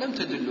العموم؟ لا، لم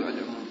تدل على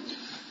العموم.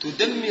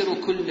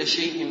 تدمر كل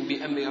شيء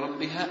بأمر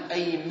ربها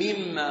أي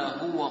مما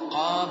هو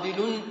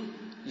قابل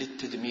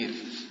للتدمير.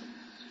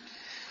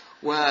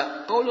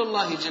 وقول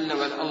الله جل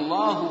وعلا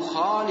الله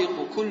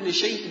خالق كل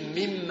شيء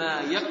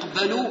مما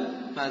يقبل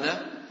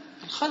ماذا؟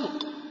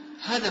 الخلق.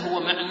 هذا هو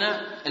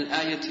معنى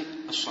الآية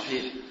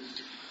الصحيح.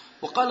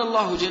 وقال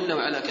الله جل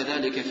وعلا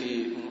كذلك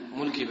في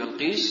ملك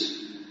بلقيس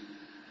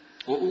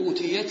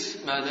وأوتيت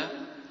ماذا؟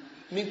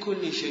 من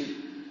كل شيء.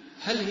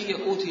 هل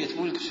هي أوتيت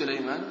ملك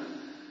سليمان؟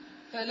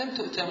 لا، لم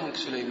تؤتى ملك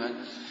سليمان.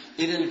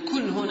 إذن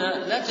كل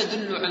هنا لا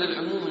تدل على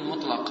العموم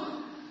المطلق،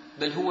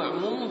 بل هو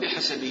عموم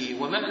بحسبه.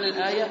 ومعنى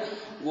الآية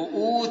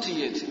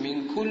وأوتيت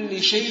من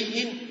كل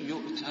شيء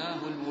يؤتاه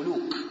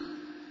الملوك،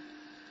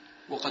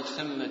 وقد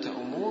ثمة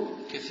أمور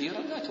كثيرة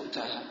لا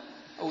تؤتاها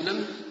أو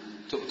لم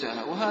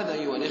تؤتاها. وهذا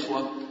أيها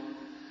الإخوة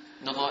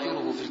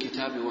نظائره في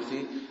الكتاب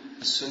وفي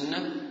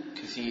السنة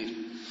كثير.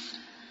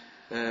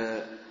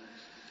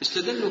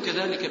 استدلوا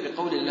كذلك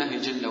بقول الله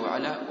جل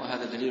وعلا،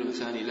 وهذا دليل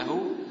ثاني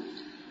له،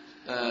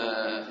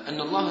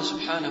 أن الله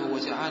سبحانه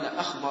وتعالى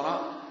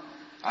أخبر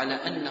على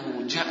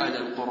أنه جعل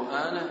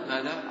القرآن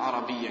ماذا؟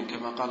 عربيا،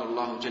 كما قال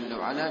الله جل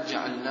وعلا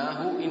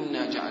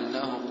إنا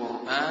جعلناه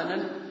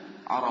قرآنا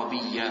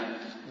عربيا.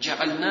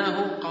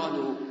 جعلناه،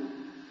 قالوا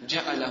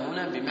جعل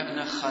هنا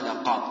بمعنى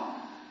خلق،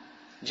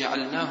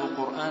 جعلناه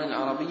قرآنا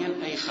عربيا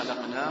أي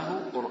خلقناه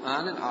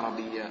قرآنا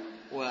عربيا.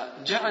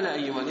 وجعل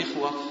أيها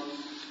الإخوة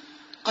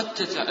قد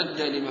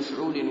تتعدى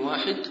لمفعول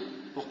واحد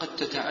وقد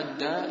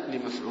تتعدى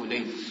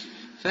لمفعولين.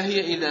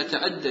 فهي إذا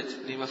تعدت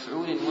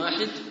لمفعول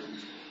واحد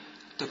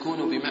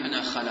تكون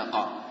بمعنى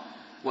خلق،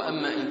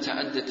 وأما إن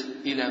تعدت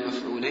إلى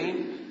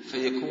مفعولين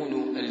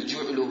فيكون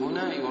الجعل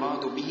هنا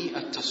يراد به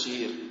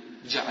التصير،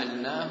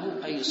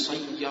 جعلناه أي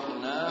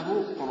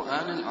صيرناه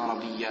قرآنا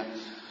عربيا.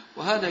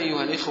 وهذا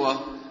أيها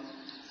الإخوة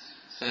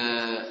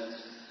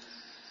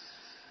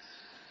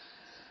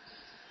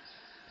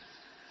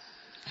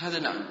هذا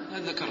نعم،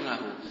 هذا ذكرناه،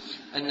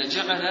 أن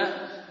جعل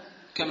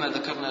كما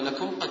ذكرنا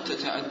لكم قد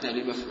تتعدى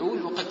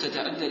لمفعول وقد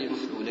تتعدى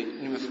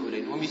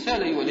لمفعولين.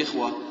 ومثال أيها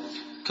الإخوة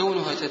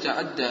كونها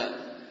تتعدى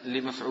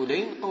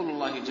لمفعولين قول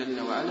الله جل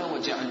وعلا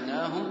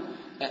وجعلناهم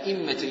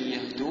أئمة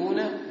يهدون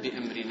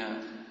بأمرنا.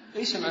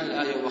 ليس معنى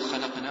الآية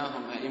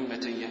وخلقناهم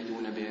أئمة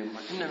يهدون بأمرنا،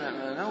 إنما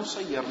معناه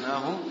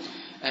صيرناهم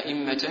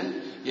أئمة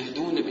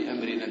يهدون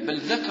بأمرنا. بل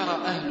ذكر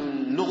أهل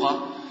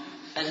اللغة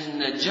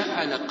أن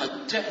جعل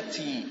قد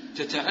تأتي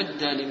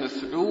تتعدى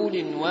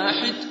لمفعول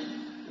واحد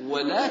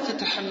ولا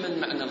تتحمل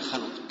معنى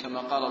الخلق، كما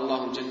قال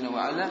الله جل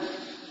وعلا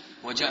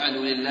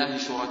وجعلوا لله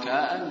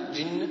شركاء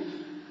الجن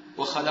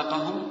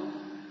وخلقهم.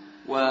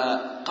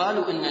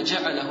 وقالوا أن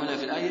جعل هنا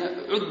في الآية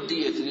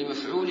عديت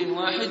لمفعول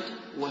واحد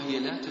وهي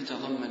لا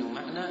تتضمن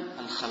معنى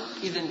الخلق.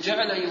 إذن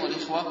جعل أيها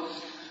الإخوة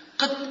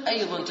قد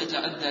أيضا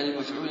تتعدى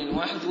لمفعول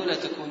واحد ولا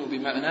تكون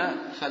بمعنى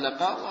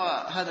خلق.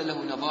 وهذا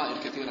له نظائر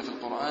كثيرة في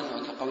القرآن،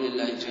 وكقول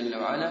الله جل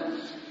وعلا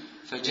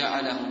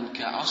فجعلهم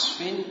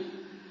كعصف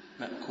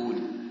مأكول.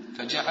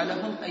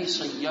 فجعلهم أي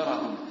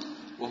صيرهم.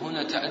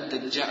 وهنا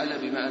تعدت جعل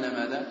بمعنى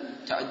ماذا؟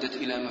 تعدت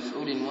إلى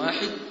مفعول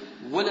واحد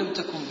ولم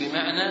تكن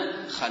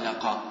بمعنى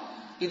خلق.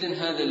 إذن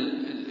هذا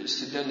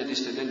الاستدلال الذي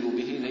استدلوا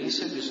به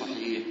ليس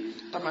بصحيح.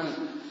 طبعا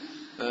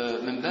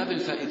من باب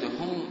الفائدة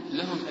هم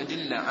لهم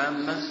أدلة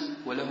عامة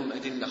ولهم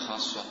أدلة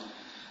خاصة.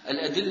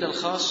 الأدلة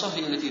الخاصة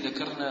هي التي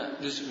ذكرنا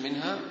جزء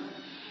منها،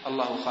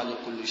 الله خالق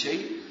كل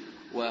شيء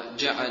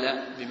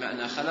وجعل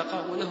بمعنى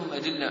خلق. ولهم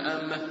أدلة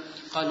عامة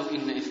قالوا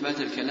إن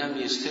إثبات الكلام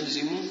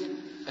يستلزم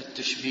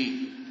التشبيه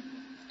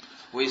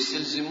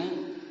ويستلزم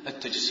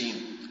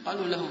التجسيم.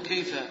 قالوا لهم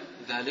كيف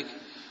ذلك؟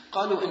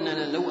 قالوا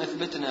إننا لو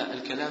أثبتنا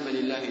الكلام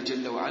لله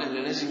جل وعلا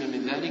للزم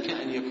من ذلك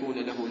أن يكون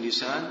له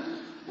لسان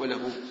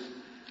وله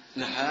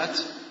نهات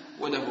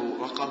وله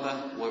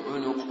رقبة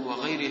وعنق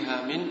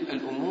وغيرها من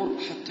الأمور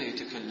حتى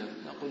يتكلم.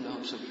 نقول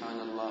لهم سبحان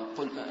الله،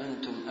 قل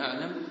أأنتم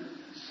أعلم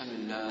أم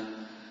الله؟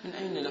 من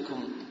أين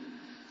لكم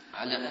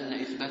على أن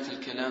إثبات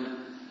الكلام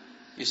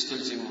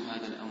يستلزم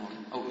هذا الأمر،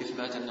 أو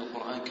إثبات أن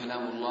القرآن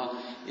كلام الله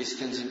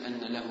يستلزم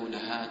أن له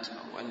نهات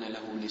أو أن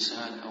له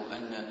لسان أو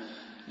أن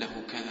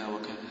له كذا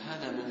وكذا؟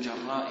 هذا من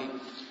جراء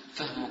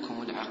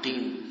فهمكم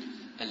العقيم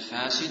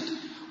الفاسد،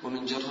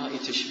 ومن جراء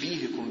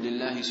تشبيهكم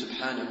لله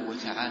سبحانه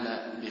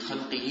وتعالى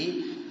بخلقه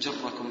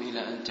جركم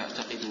إلى أن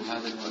تعتقدوا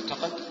هذا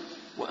المعتقد.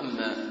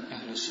 وأما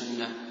أهل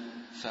السنة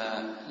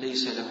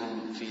فليس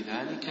لهم في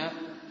ذلك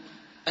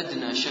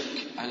أدنى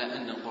شك على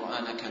أن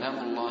القرآن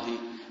كلام الله،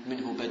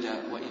 منه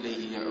بدأ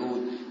وإليه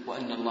يعود،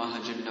 وأن الله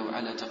جل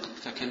وعلا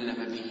تكلم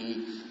به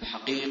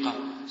حقيقة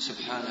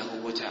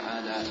سبحانه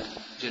وتعالى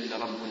جل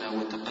ربنا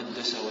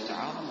وتقدس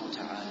وتعاظم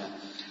وتعالى.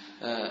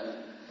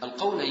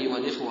 القول أيها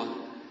الإخوة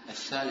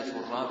الثالث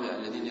والرابع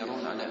الذين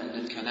يرون على أن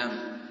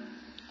الكلام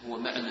هو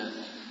معنى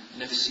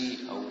نفسي،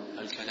 أو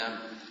الكلام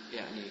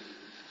يعني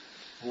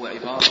هو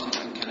عبارة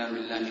عن كلام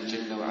الله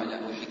جل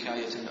وعلا أو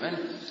حكاية عنه،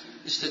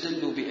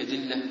 استدلوا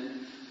بأدلة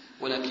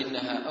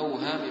ولكنها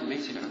أوهى من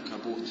بيت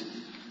العنكبوت.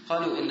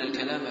 قالوا إن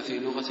الكلام في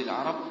لغة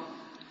العرب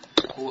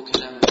هو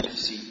كلام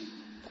نفسي.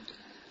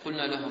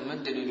 قلنا لهم ما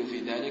الدليل في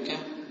ذلك؟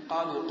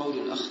 قالوا قول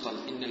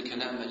الأخطل إن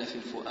الكلام لفي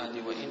الفؤاد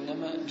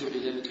وإنما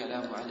جعل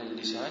الكلام على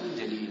اللسان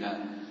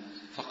دليلا.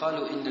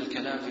 فقالوا إن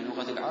الكلام في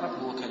لغة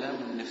العرب هو كلام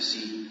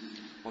نفسي،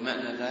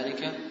 ومعنى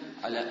ذلك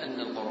على أن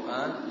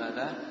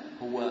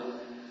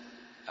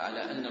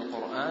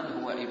القرآن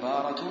هو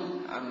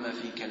عبارة عما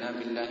في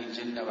كلام الله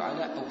جل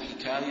وعلا أو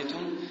حكاية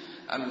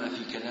عما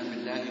في كلام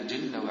الله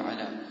جل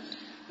وعلا.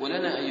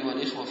 ولنا أيها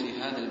الإخوة في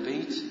هذا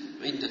البيت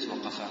عدة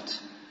وقفات.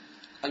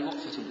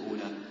 الوقفة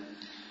الأولى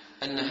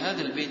أن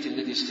هذا البيت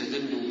الذي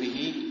استدلوا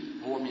به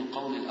هو من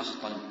قول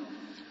الأخطل،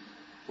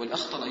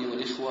 والأخطل أيها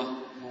الإخوة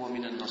هو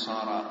من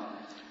النصارى،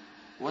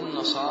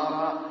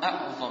 والنصارى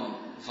أعظم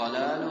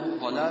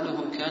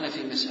ضلالهم كان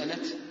في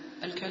مسألة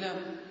الكلام.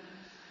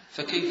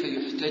 فكيف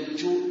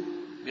يحتج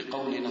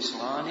بقول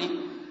نصراني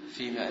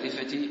في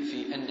معرفة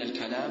في أن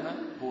الكلام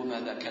هو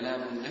ماذا؟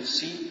 كلام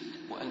نفسي،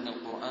 وأن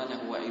القرآن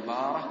هو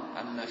عبارة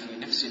عما في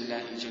نفس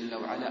الله جل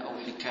وعلا أو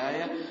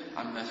حكاية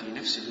عما في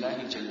نفس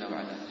الله جل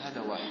وعلا.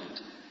 هذا واحد.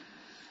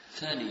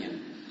 ثانيا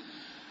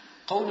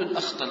قول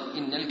الأخطل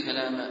إن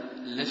الكلام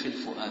لفي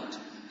الفؤاد.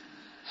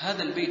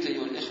 هذا البيت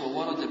أيها الإخوة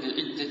ورد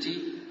بعدة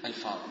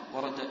ألفاظ،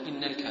 ورد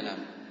إن الكلام،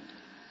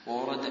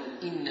 وورد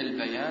إن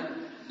البيان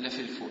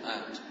لفي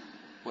الفؤاد،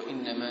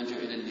 وإنما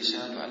جعل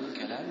اللسان على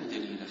الكلام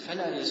دليلا.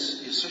 فلا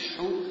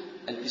يصح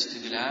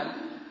الاستدلال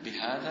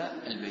بهذا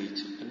البيت.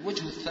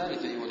 الوجه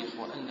الثالث أيها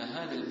الإخوة أن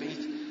هذا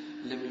البيت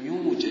لم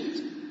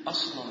يوجد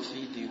أصلا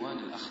في ديوان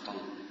الأخطل،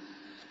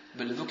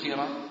 بل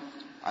ذكر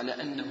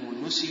على أنه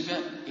نسب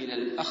إلى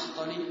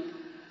الأخطل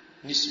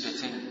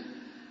نسبة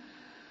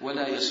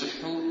ولا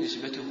يصح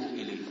نسبته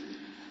إليه.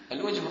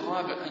 الوجه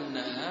الرابع أن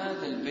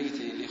هذا البيت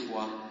يا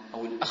الإخوة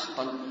أو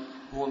الأخطل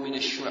هو من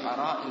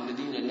الشعراء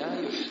الذين لا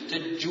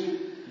يحتج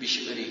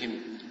بشعرهم،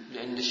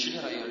 لأن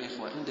الشعر يا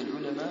الإخوة عند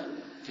العلماء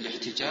في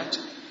الاحتجاج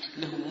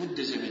له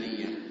مدة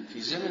زمنية.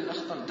 في زمن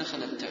الأخطل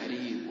دخل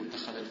التعريب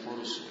ودخل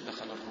الفرس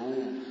ودخل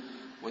الروم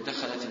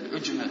ودخلت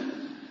العجمة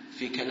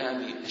في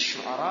كلام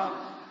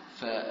الشعراء.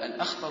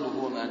 فالأخطل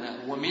هو ماذا؟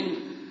 هو من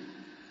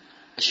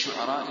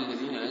الشعراء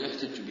الذين لا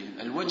يحتج بهم.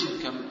 الوجه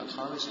كم؟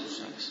 الخامس أو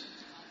السادس؟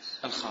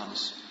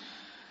 الخامس.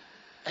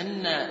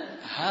 أن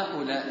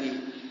هؤلاء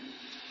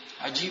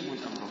عجيب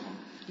أمرهم.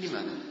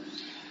 لماذا؟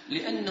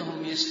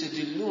 لأنهم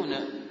يستدلون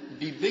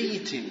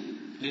ببيت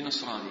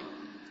لنصراني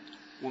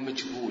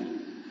ومجهول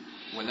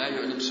ولا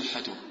يعلم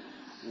صحته،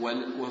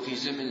 وفي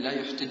زمن لا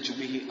يحتج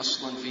به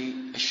أصلا في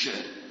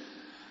الشعر،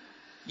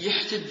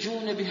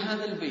 يحتجون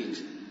بهذا البيت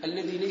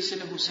الذي ليس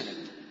له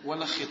سند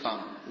ولا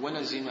خطام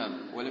ولا زمام،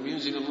 ولم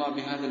ينزل الله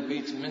بهذا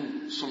البيت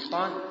من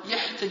سلطان،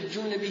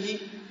 يحتجون به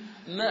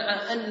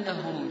مع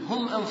أنهم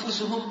هم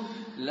أنفسهم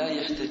لا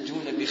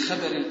يحتجون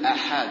بخبر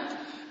الآحاد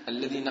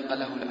الذي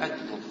نقله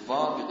العدل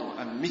الضابط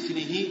عن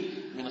مثله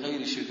من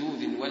غير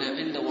شذوذ ولا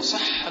علة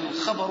وصح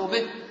الخبر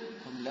به،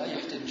 هم لا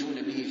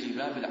يحتجون به في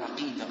باب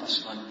العقيدة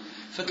أصلا.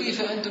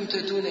 فكيف أنتم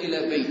تأتون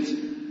إلى بيت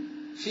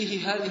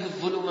فيه هذه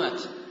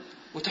الظلمات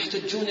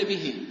وتحتجون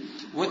به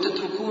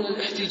وتتركون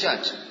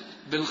الاحتجاج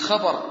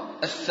بالخبر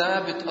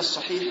الثابت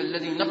الصحيح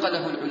الذي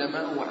نقله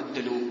العلماء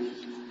وعدلوه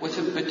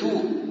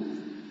وثبتوه؟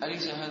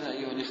 أليس هذا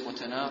أيها الإخوة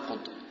تناقض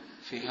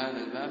في هذا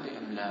الباب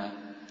أم لا؟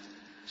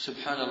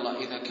 سبحان الله،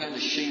 إذا كان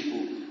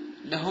الشيء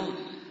لهم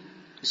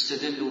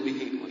استدلوا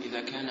به،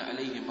 وإذا كان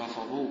عليهم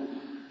رفضوه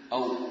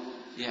أو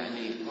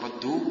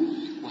ردوه.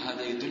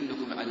 وهذا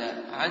يدلكم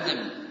على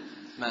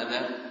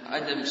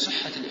عدم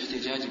صحة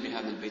الاحتجاج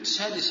بهذا البيت.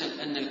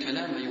 سادسا أن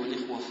الكلام أيها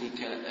الإخوة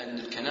أن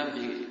الكلام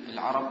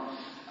بالعرب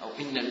أو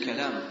إن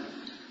الكلام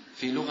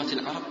في لغة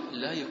العرب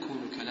لا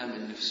يكون كلاما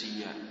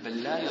نفسيا،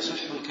 بل لا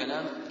يصح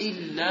الكلام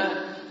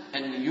إلا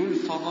أن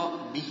يلفظ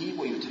به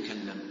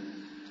ويتكلم.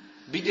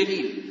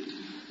 بدليل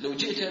لو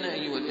جئت أنا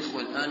أيها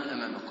الإخوة الآن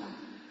أمامكم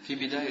في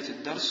بداية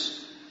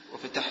الدرس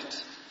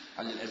وفتحت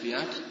على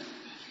الأبيات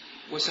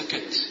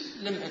وسكت،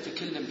 لم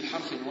أتكلم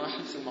بحرف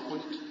واحد، ثم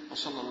قلت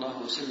وصلى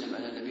الله وسلم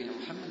على نبينا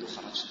محمد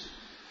وخرجت،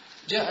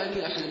 جاء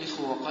لي أحد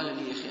الإخوة وقال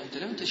لي يا أخي أنت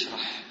لم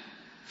تشرح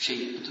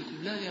شيء. قلت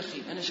لكم لا يا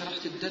أخي، أنا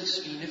شرحت الدرس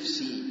في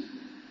نفسي،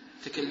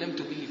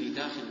 تكلمت به في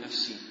داخل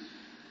نفسي.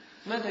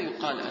 ماذا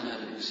يقال عن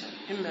هذا الإنسان؟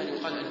 إما أن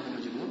يقال أنه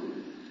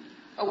مجنون،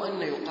 أو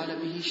أن يقال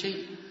به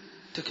شيء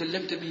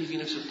تكلمت به في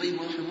نفسك. طيب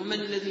وما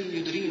الذي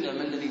يدرينا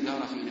ما الذي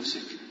دار في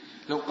نفسك؟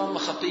 لو قام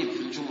خطيب في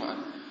الجمعة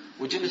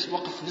وجلس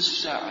وقف نصف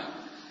ساعة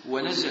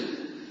ونزل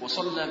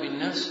وصلى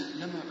بالناس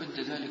لما عد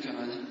ذلك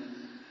ماذا؟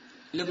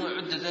 لما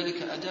عد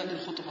ذلك أداء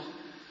للخطبة.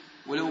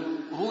 ولو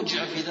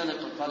رجع في ذلك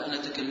قال أنا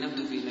تكلمت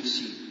في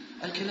نفسي.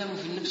 الكلام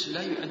في النفس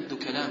لا يعد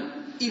كلام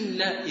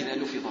إلا إذا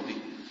لفظ به.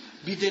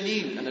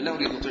 بدليل، أنا لا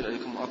أريد أن أطيل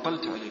عليكم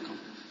وأطلت عليكم،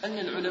 أن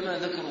العلماء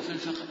ذكروا في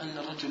الفقه أن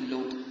الرجل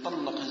لو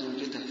طلق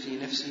زوجته في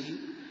نفسه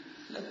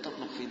لن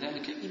تطلق في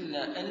ذلك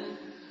إلا أن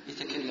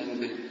يتكلم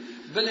به.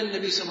 بل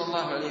النبي صلى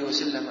الله عليه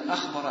وسلم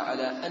أخبر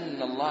على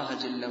أن الله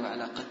جل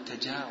وعلا قد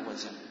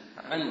تجاوز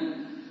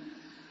عن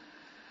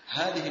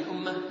هذه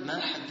الأمة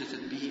ما حدثت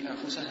به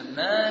أنفسها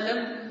ما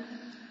لم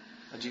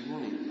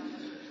أجيبوني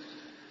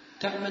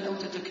تعمل أو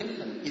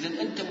تتكلم. إذن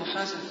أنت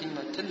محاسب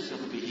فيما تلفظ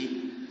به،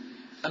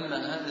 أما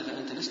هذا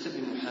فأنت لست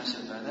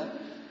بمحاسب ماذا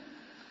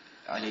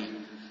عليه.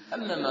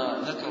 أما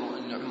ما ذكروا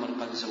أن عمر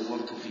قال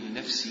زورت في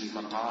نفسي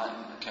مقال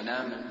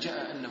كلاما،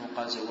 جاء أنه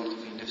قال زورت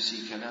في نفسي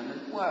كلاما،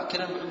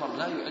 وكلام عمر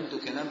لا يعد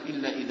كلام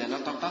إلا إذا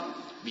نطق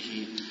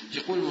به.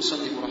 يقول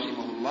المصنف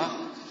رحمه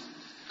الله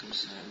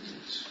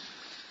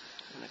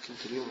أنا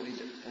كنت اليوم أريد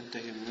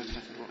أنتهي من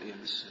مبحث الرؤية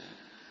بس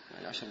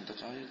 10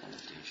 دقائق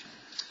وننتهي إن شاء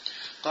الله.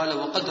 قال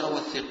وقد روى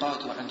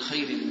الثقات عن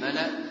خير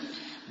الملأ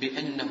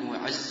بأنه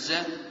عز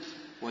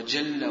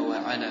وجل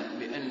وعلا،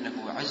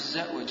 بأنه عز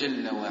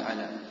وجل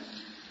وعلا.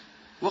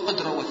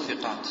 وقد روى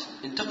الثقات.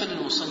 انتقل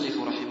المصنف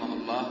رحمه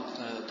الله،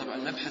 طبعا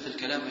مبحث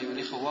الكلام أيها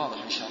الإخوة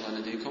واضح إن شاء الله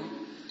لديكم،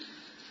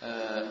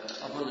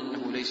 أظن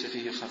أنه ليس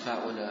فيه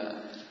خفاء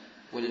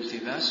ولا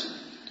التباس.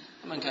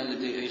 ومن كان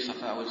لديه أي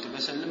خفاء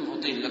والتباس لم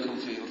أطيل لكم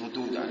في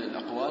الردود على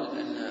الأقوال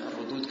لأن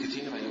الردود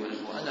كثيرة أيها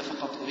الإخوة. أنا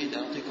فقط أريد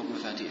أن أعطيكم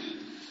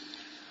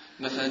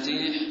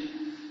مفاتيح،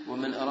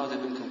 ومن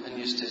أراد منكم أن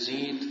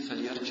يستزيد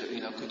فليرجع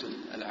إلى كتب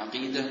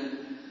العقيدة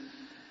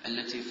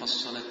التي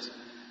فصلت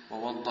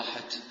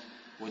ووضحت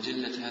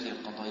وجلت هذه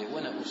القضايا.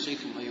 وأنا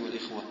أوصيكم أيها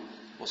الإخوة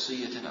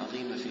وصية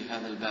عظيمة في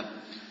هذا الباب،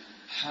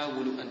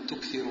 حاولوا أن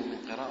تكثروا من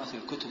قراءة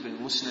الكتب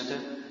المسندة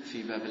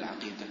في باب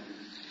العقيدة،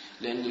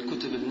 لأن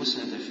الكتب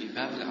المسندة في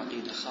باب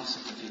العقيدة خاصة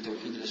في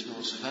توحيد الأسماء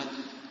والصفات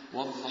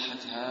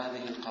وضحت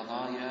هذه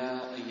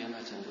القضايا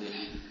أيما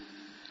توضيح.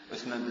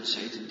 عثمان بن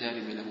سعيد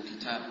الدارمي له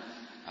كتاب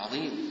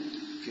عظيم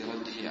في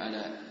رده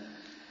على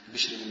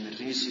بشر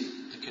المريسي،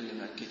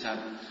 تكلم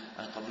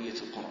عن قضية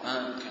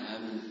القرآن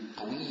كلاما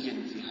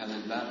قويا في هذا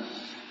الباب.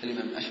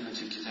 الإمام أحمد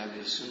في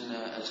كتابه السنة،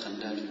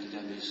 الخلال في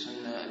كتابه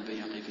السنة،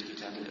 البيهقي في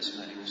كتاب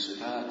الأسماء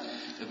والصفات،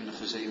 ابن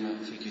خزيمة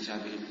في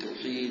كتابه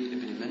التوحيد،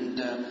 ابن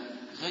مندى،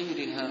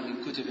 غيرها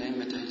من كتب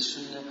أئمة أهل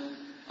السنة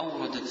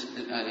أوردت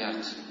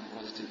الآيات،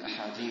 أوردت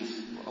الأحاديث،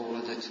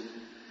 وأوردت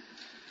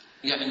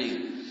يعني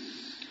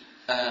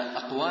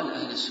أقوال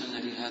أهل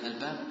السنة في هذا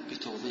الباب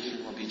بتوضيح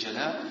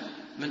وبجلاء.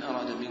 من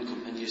أراد منكم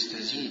أن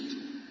يستزيد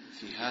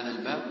في هذا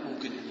الباب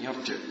ممكن أن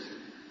يرجع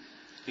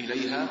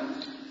إليها،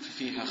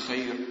 فيها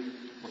خير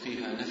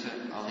وفيها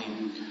نفع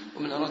عظيم.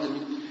 ومن أراد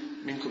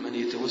منكم أن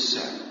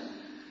يتوسع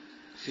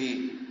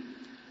في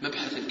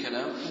مبحث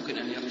الكلام ممكن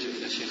أن يرجع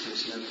إلى شيخ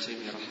الإسلام ابن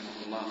تيمية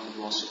رحمه الله في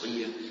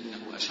الواسطية،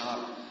 إنه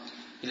أشار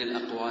إلى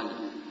الأقوال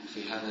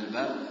في هذا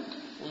الباب،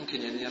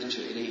 وممكن أن يرجع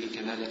إليه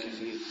كذلك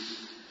في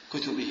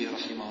كتبه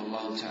رحمه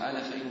الله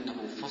تعالى،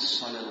 فإنه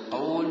فصل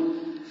القول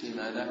في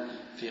ماذا؟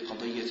 في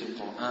قضية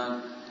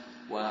القرآن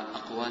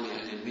وأقوال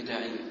أهل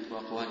البدع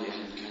وأقوال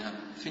أهل الكلام.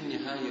 في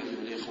النهاية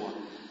أيها الإخوة،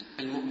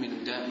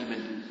 المؤمن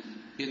دائما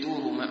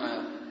يدور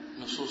مع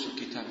نصوص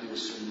الكتاب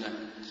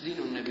والسنة. دين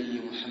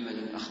النبي محمد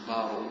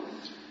أخبار،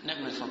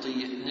 نعم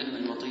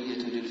المطية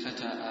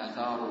للفتى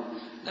آثار،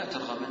 لا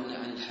ترغبن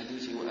عن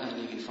الحديث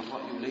وأهله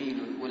فالرأي ليل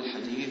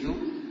والحديث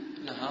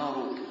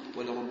نهار،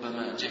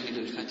 ولربما جهل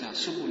الفتى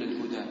سبل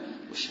الهدى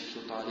والشمس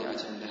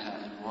طالعة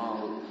لها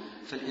أنوار.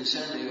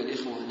 فالإنسان أيها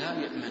الإخوة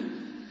لا يأمن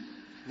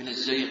من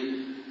الزيغ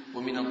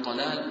ومن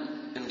الضلال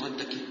إن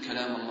رد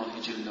كلام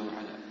الله جل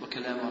وعلا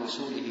وكلام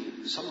رسوله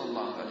صلى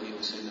الله عليه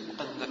وسلم.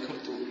 وقد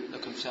ذكرت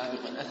لكم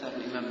سابقا أثر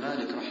الإمام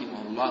مالك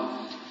رحمه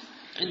الله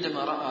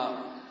عندما رأى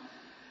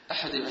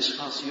أحد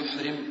الأشخاص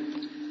يحرم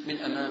من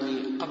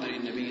أمام قبر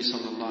النبي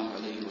صلى الله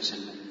عليه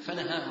وسلم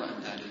فنهاه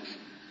عن ذلك،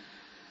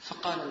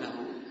 فقال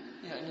له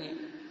يعني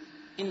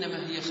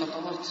إنما هي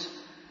خطوات.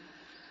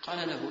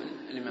 قال له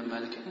الإمام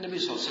مالك النبي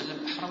صلى الله عليه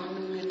وسلم أحرم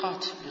من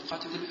ميقات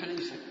ذي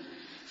الحليفة،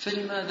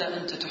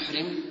 فلماذا أنت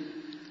تحرم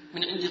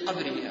من عند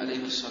قبره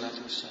عليه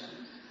الصلاة والسلام؟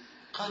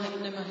 قال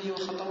إنما هي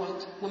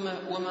خطوات،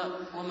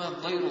 وما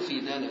الضير في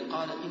ذلك؟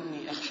 قال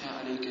إني أخشى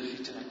عليك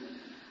الفتنة.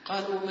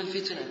 قال وما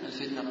الفتنة؟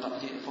 الفتنة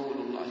قول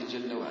الله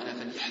جل وعلا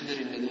فليحذر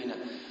الذين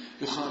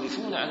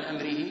يخالفون عن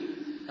أمره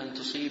أن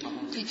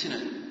تصيبهم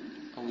فتنة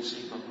أو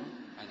يصيبهم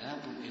عذاب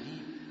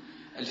أليم.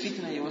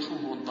 الفتنة يا إخوة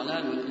هو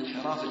الضلال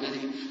والانحراف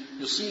الذي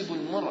يصيب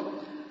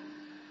المرء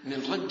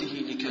من رده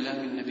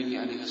لكلام النبي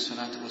عليه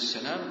الصلاة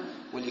والسلام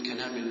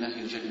ولكلام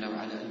الله جل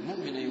وعلا.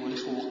 المؤمن أيها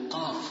الإخوة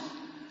وقاف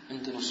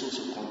عند نصوص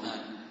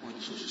القرآن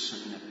ونصوص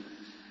السنة.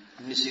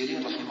 ابن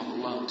سيرين رحمه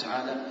الله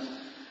تعالى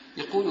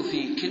يقول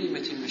في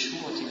كلمة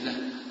مشهورة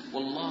له: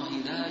 والله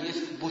لا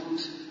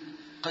يثبت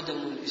قدم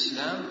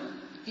الإسلام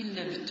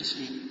إلا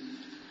بالتسليم.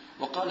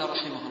 وقال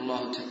رحمه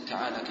الله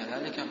تعالى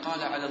كذلك: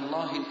 قال على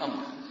الله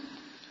الأمر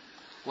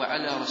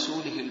وعلى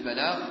رسوله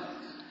البلاغ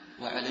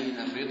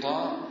وعلينا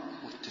الرضا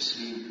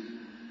والتسليم.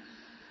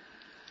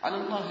 على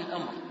الله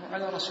الأمر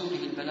وعلى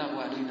رسوله البلاغ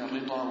وعلينا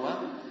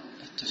الرضا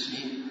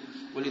والتسليم.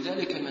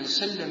 ولذلك من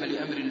سلم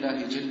لأمر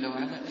الله جل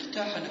وعلا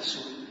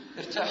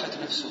ارتاحت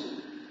نفسه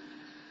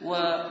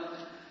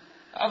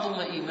وعظم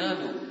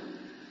إيمانه.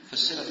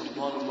 فالسلف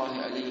رضوان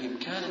الله عليهم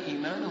كان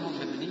إيمانهم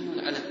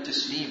مبني على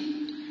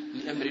التسليم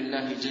لأمر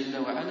الله جل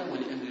وعلا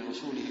ولأمر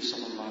رسوله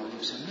صلى الله عليه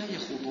وسلم، لا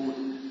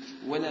يخوضون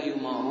ولا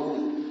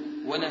يمارون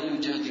ولا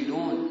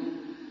يجادلون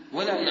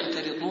ولا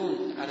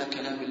يعترضون على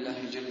كلام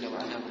الله جل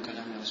وعلا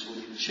وكلام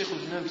رسوله. الشيخ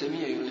الإسلام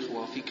تيمية أيها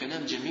الإخوة في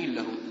كلام جميل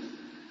له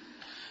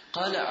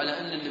قال على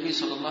أن النبي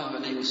صلى الله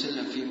عليه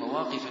وسلم في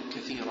مواقف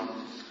كثيرة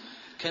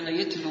كان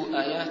يتلو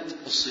آيات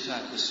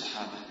الصفات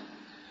للصحابة،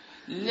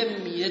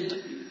 لم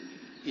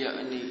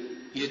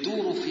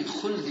يدور في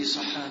خلد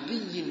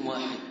صحابي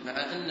واحد، مع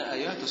أن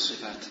آيات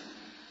الصفات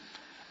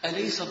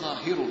أليس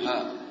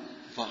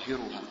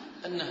ظاهرها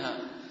أنها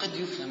قد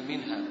يفهم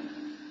منها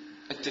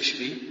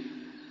التشبيه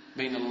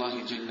بين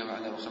الله جل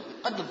وعلا وخلقه؟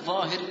 قد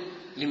الظاهر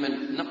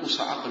لمن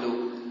نقص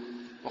عقله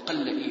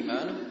وقل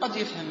إيمانه قد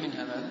يفهم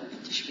منها ماذا؟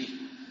 التشبيه.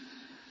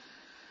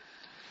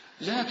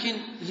 لكن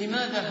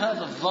لماذا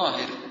هذا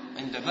الظاهر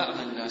عند بعض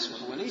الناس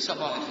وهو ليس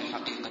ظاهر في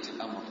حقيقة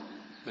الأمر،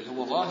 بل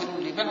هو ظاهر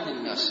لبعض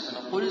الناس؟ أنا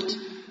قلت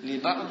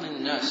لبعض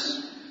الناس.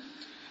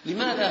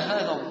 لماذا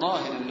هذا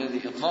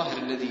الظاهر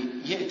الذي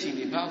يأتي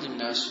لبعض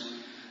الناس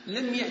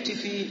لم يأتي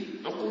في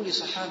عقول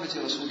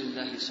صحابة رسول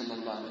الله صلى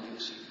الله عليه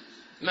وسلم،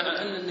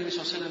 مع أن النبي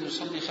صلى الله عليه وسلم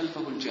يصلي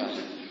خلفه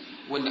الجاهل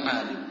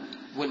والعالم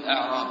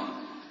والأعرابي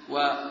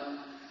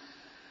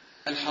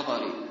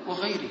والحضاري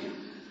وغيرهم؟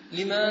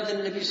 لماذا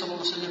النبي صلى الله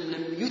عليه وسلم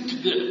لم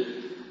يتبع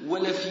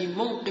ولا في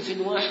موقف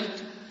واحد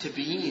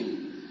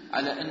تبيين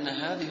على أن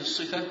هذه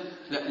الصفة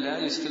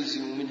لا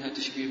يستلزم منها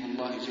تشبيه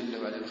الله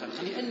جل وعلا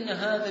بخلقه؟ لأن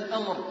هذا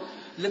الأمر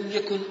لم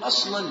يكن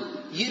أصلا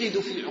يرد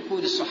في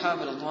عقول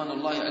الصحابة رضوان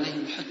الله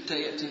عليهم حتى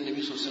يأتي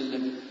النبي صلى الله عليه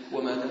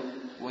وسلم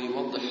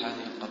ويوضح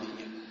هذه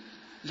القضية.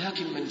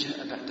 لكن من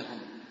جاء بعدهم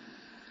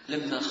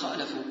لما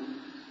خالفوا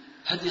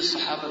هدي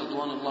الصحابة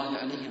رضوان الله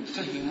عليهم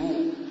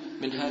فهموا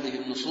من هذه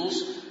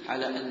النصوص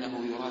على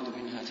أنه يراد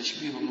منها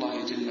تشبيه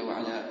الله جل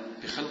وعلا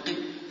بخلقه،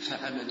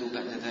 فعمدوا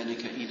بعد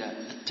ذلك إلى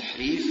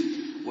التحريف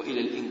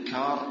وإلى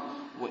الإنكار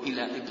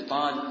وإلى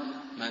إبطال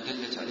ما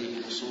دلت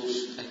عليه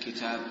نصوص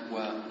الكتاب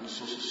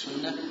ونصوص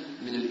السنة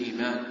من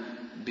الإيمان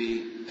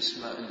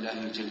بأسماء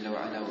الله جل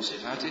وعلا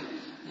وصفاته.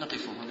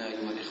 نقف هنا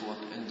أيها الإخوة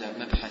عند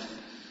مبحث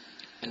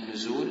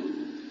النزول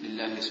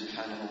لله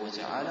سبحانه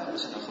وتعالى،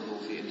 وسنأخذه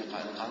في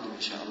اللقاء القادم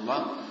إن شاء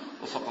الله.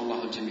 وفق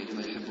الله الجميع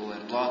لما يحب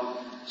ويرضاه،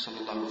 صلى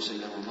الله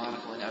وسلم وبارك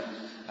ونعم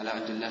على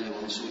عبد الله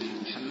ورسوله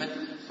محمد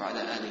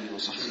وعلى آله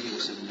وصحبه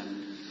وسلم.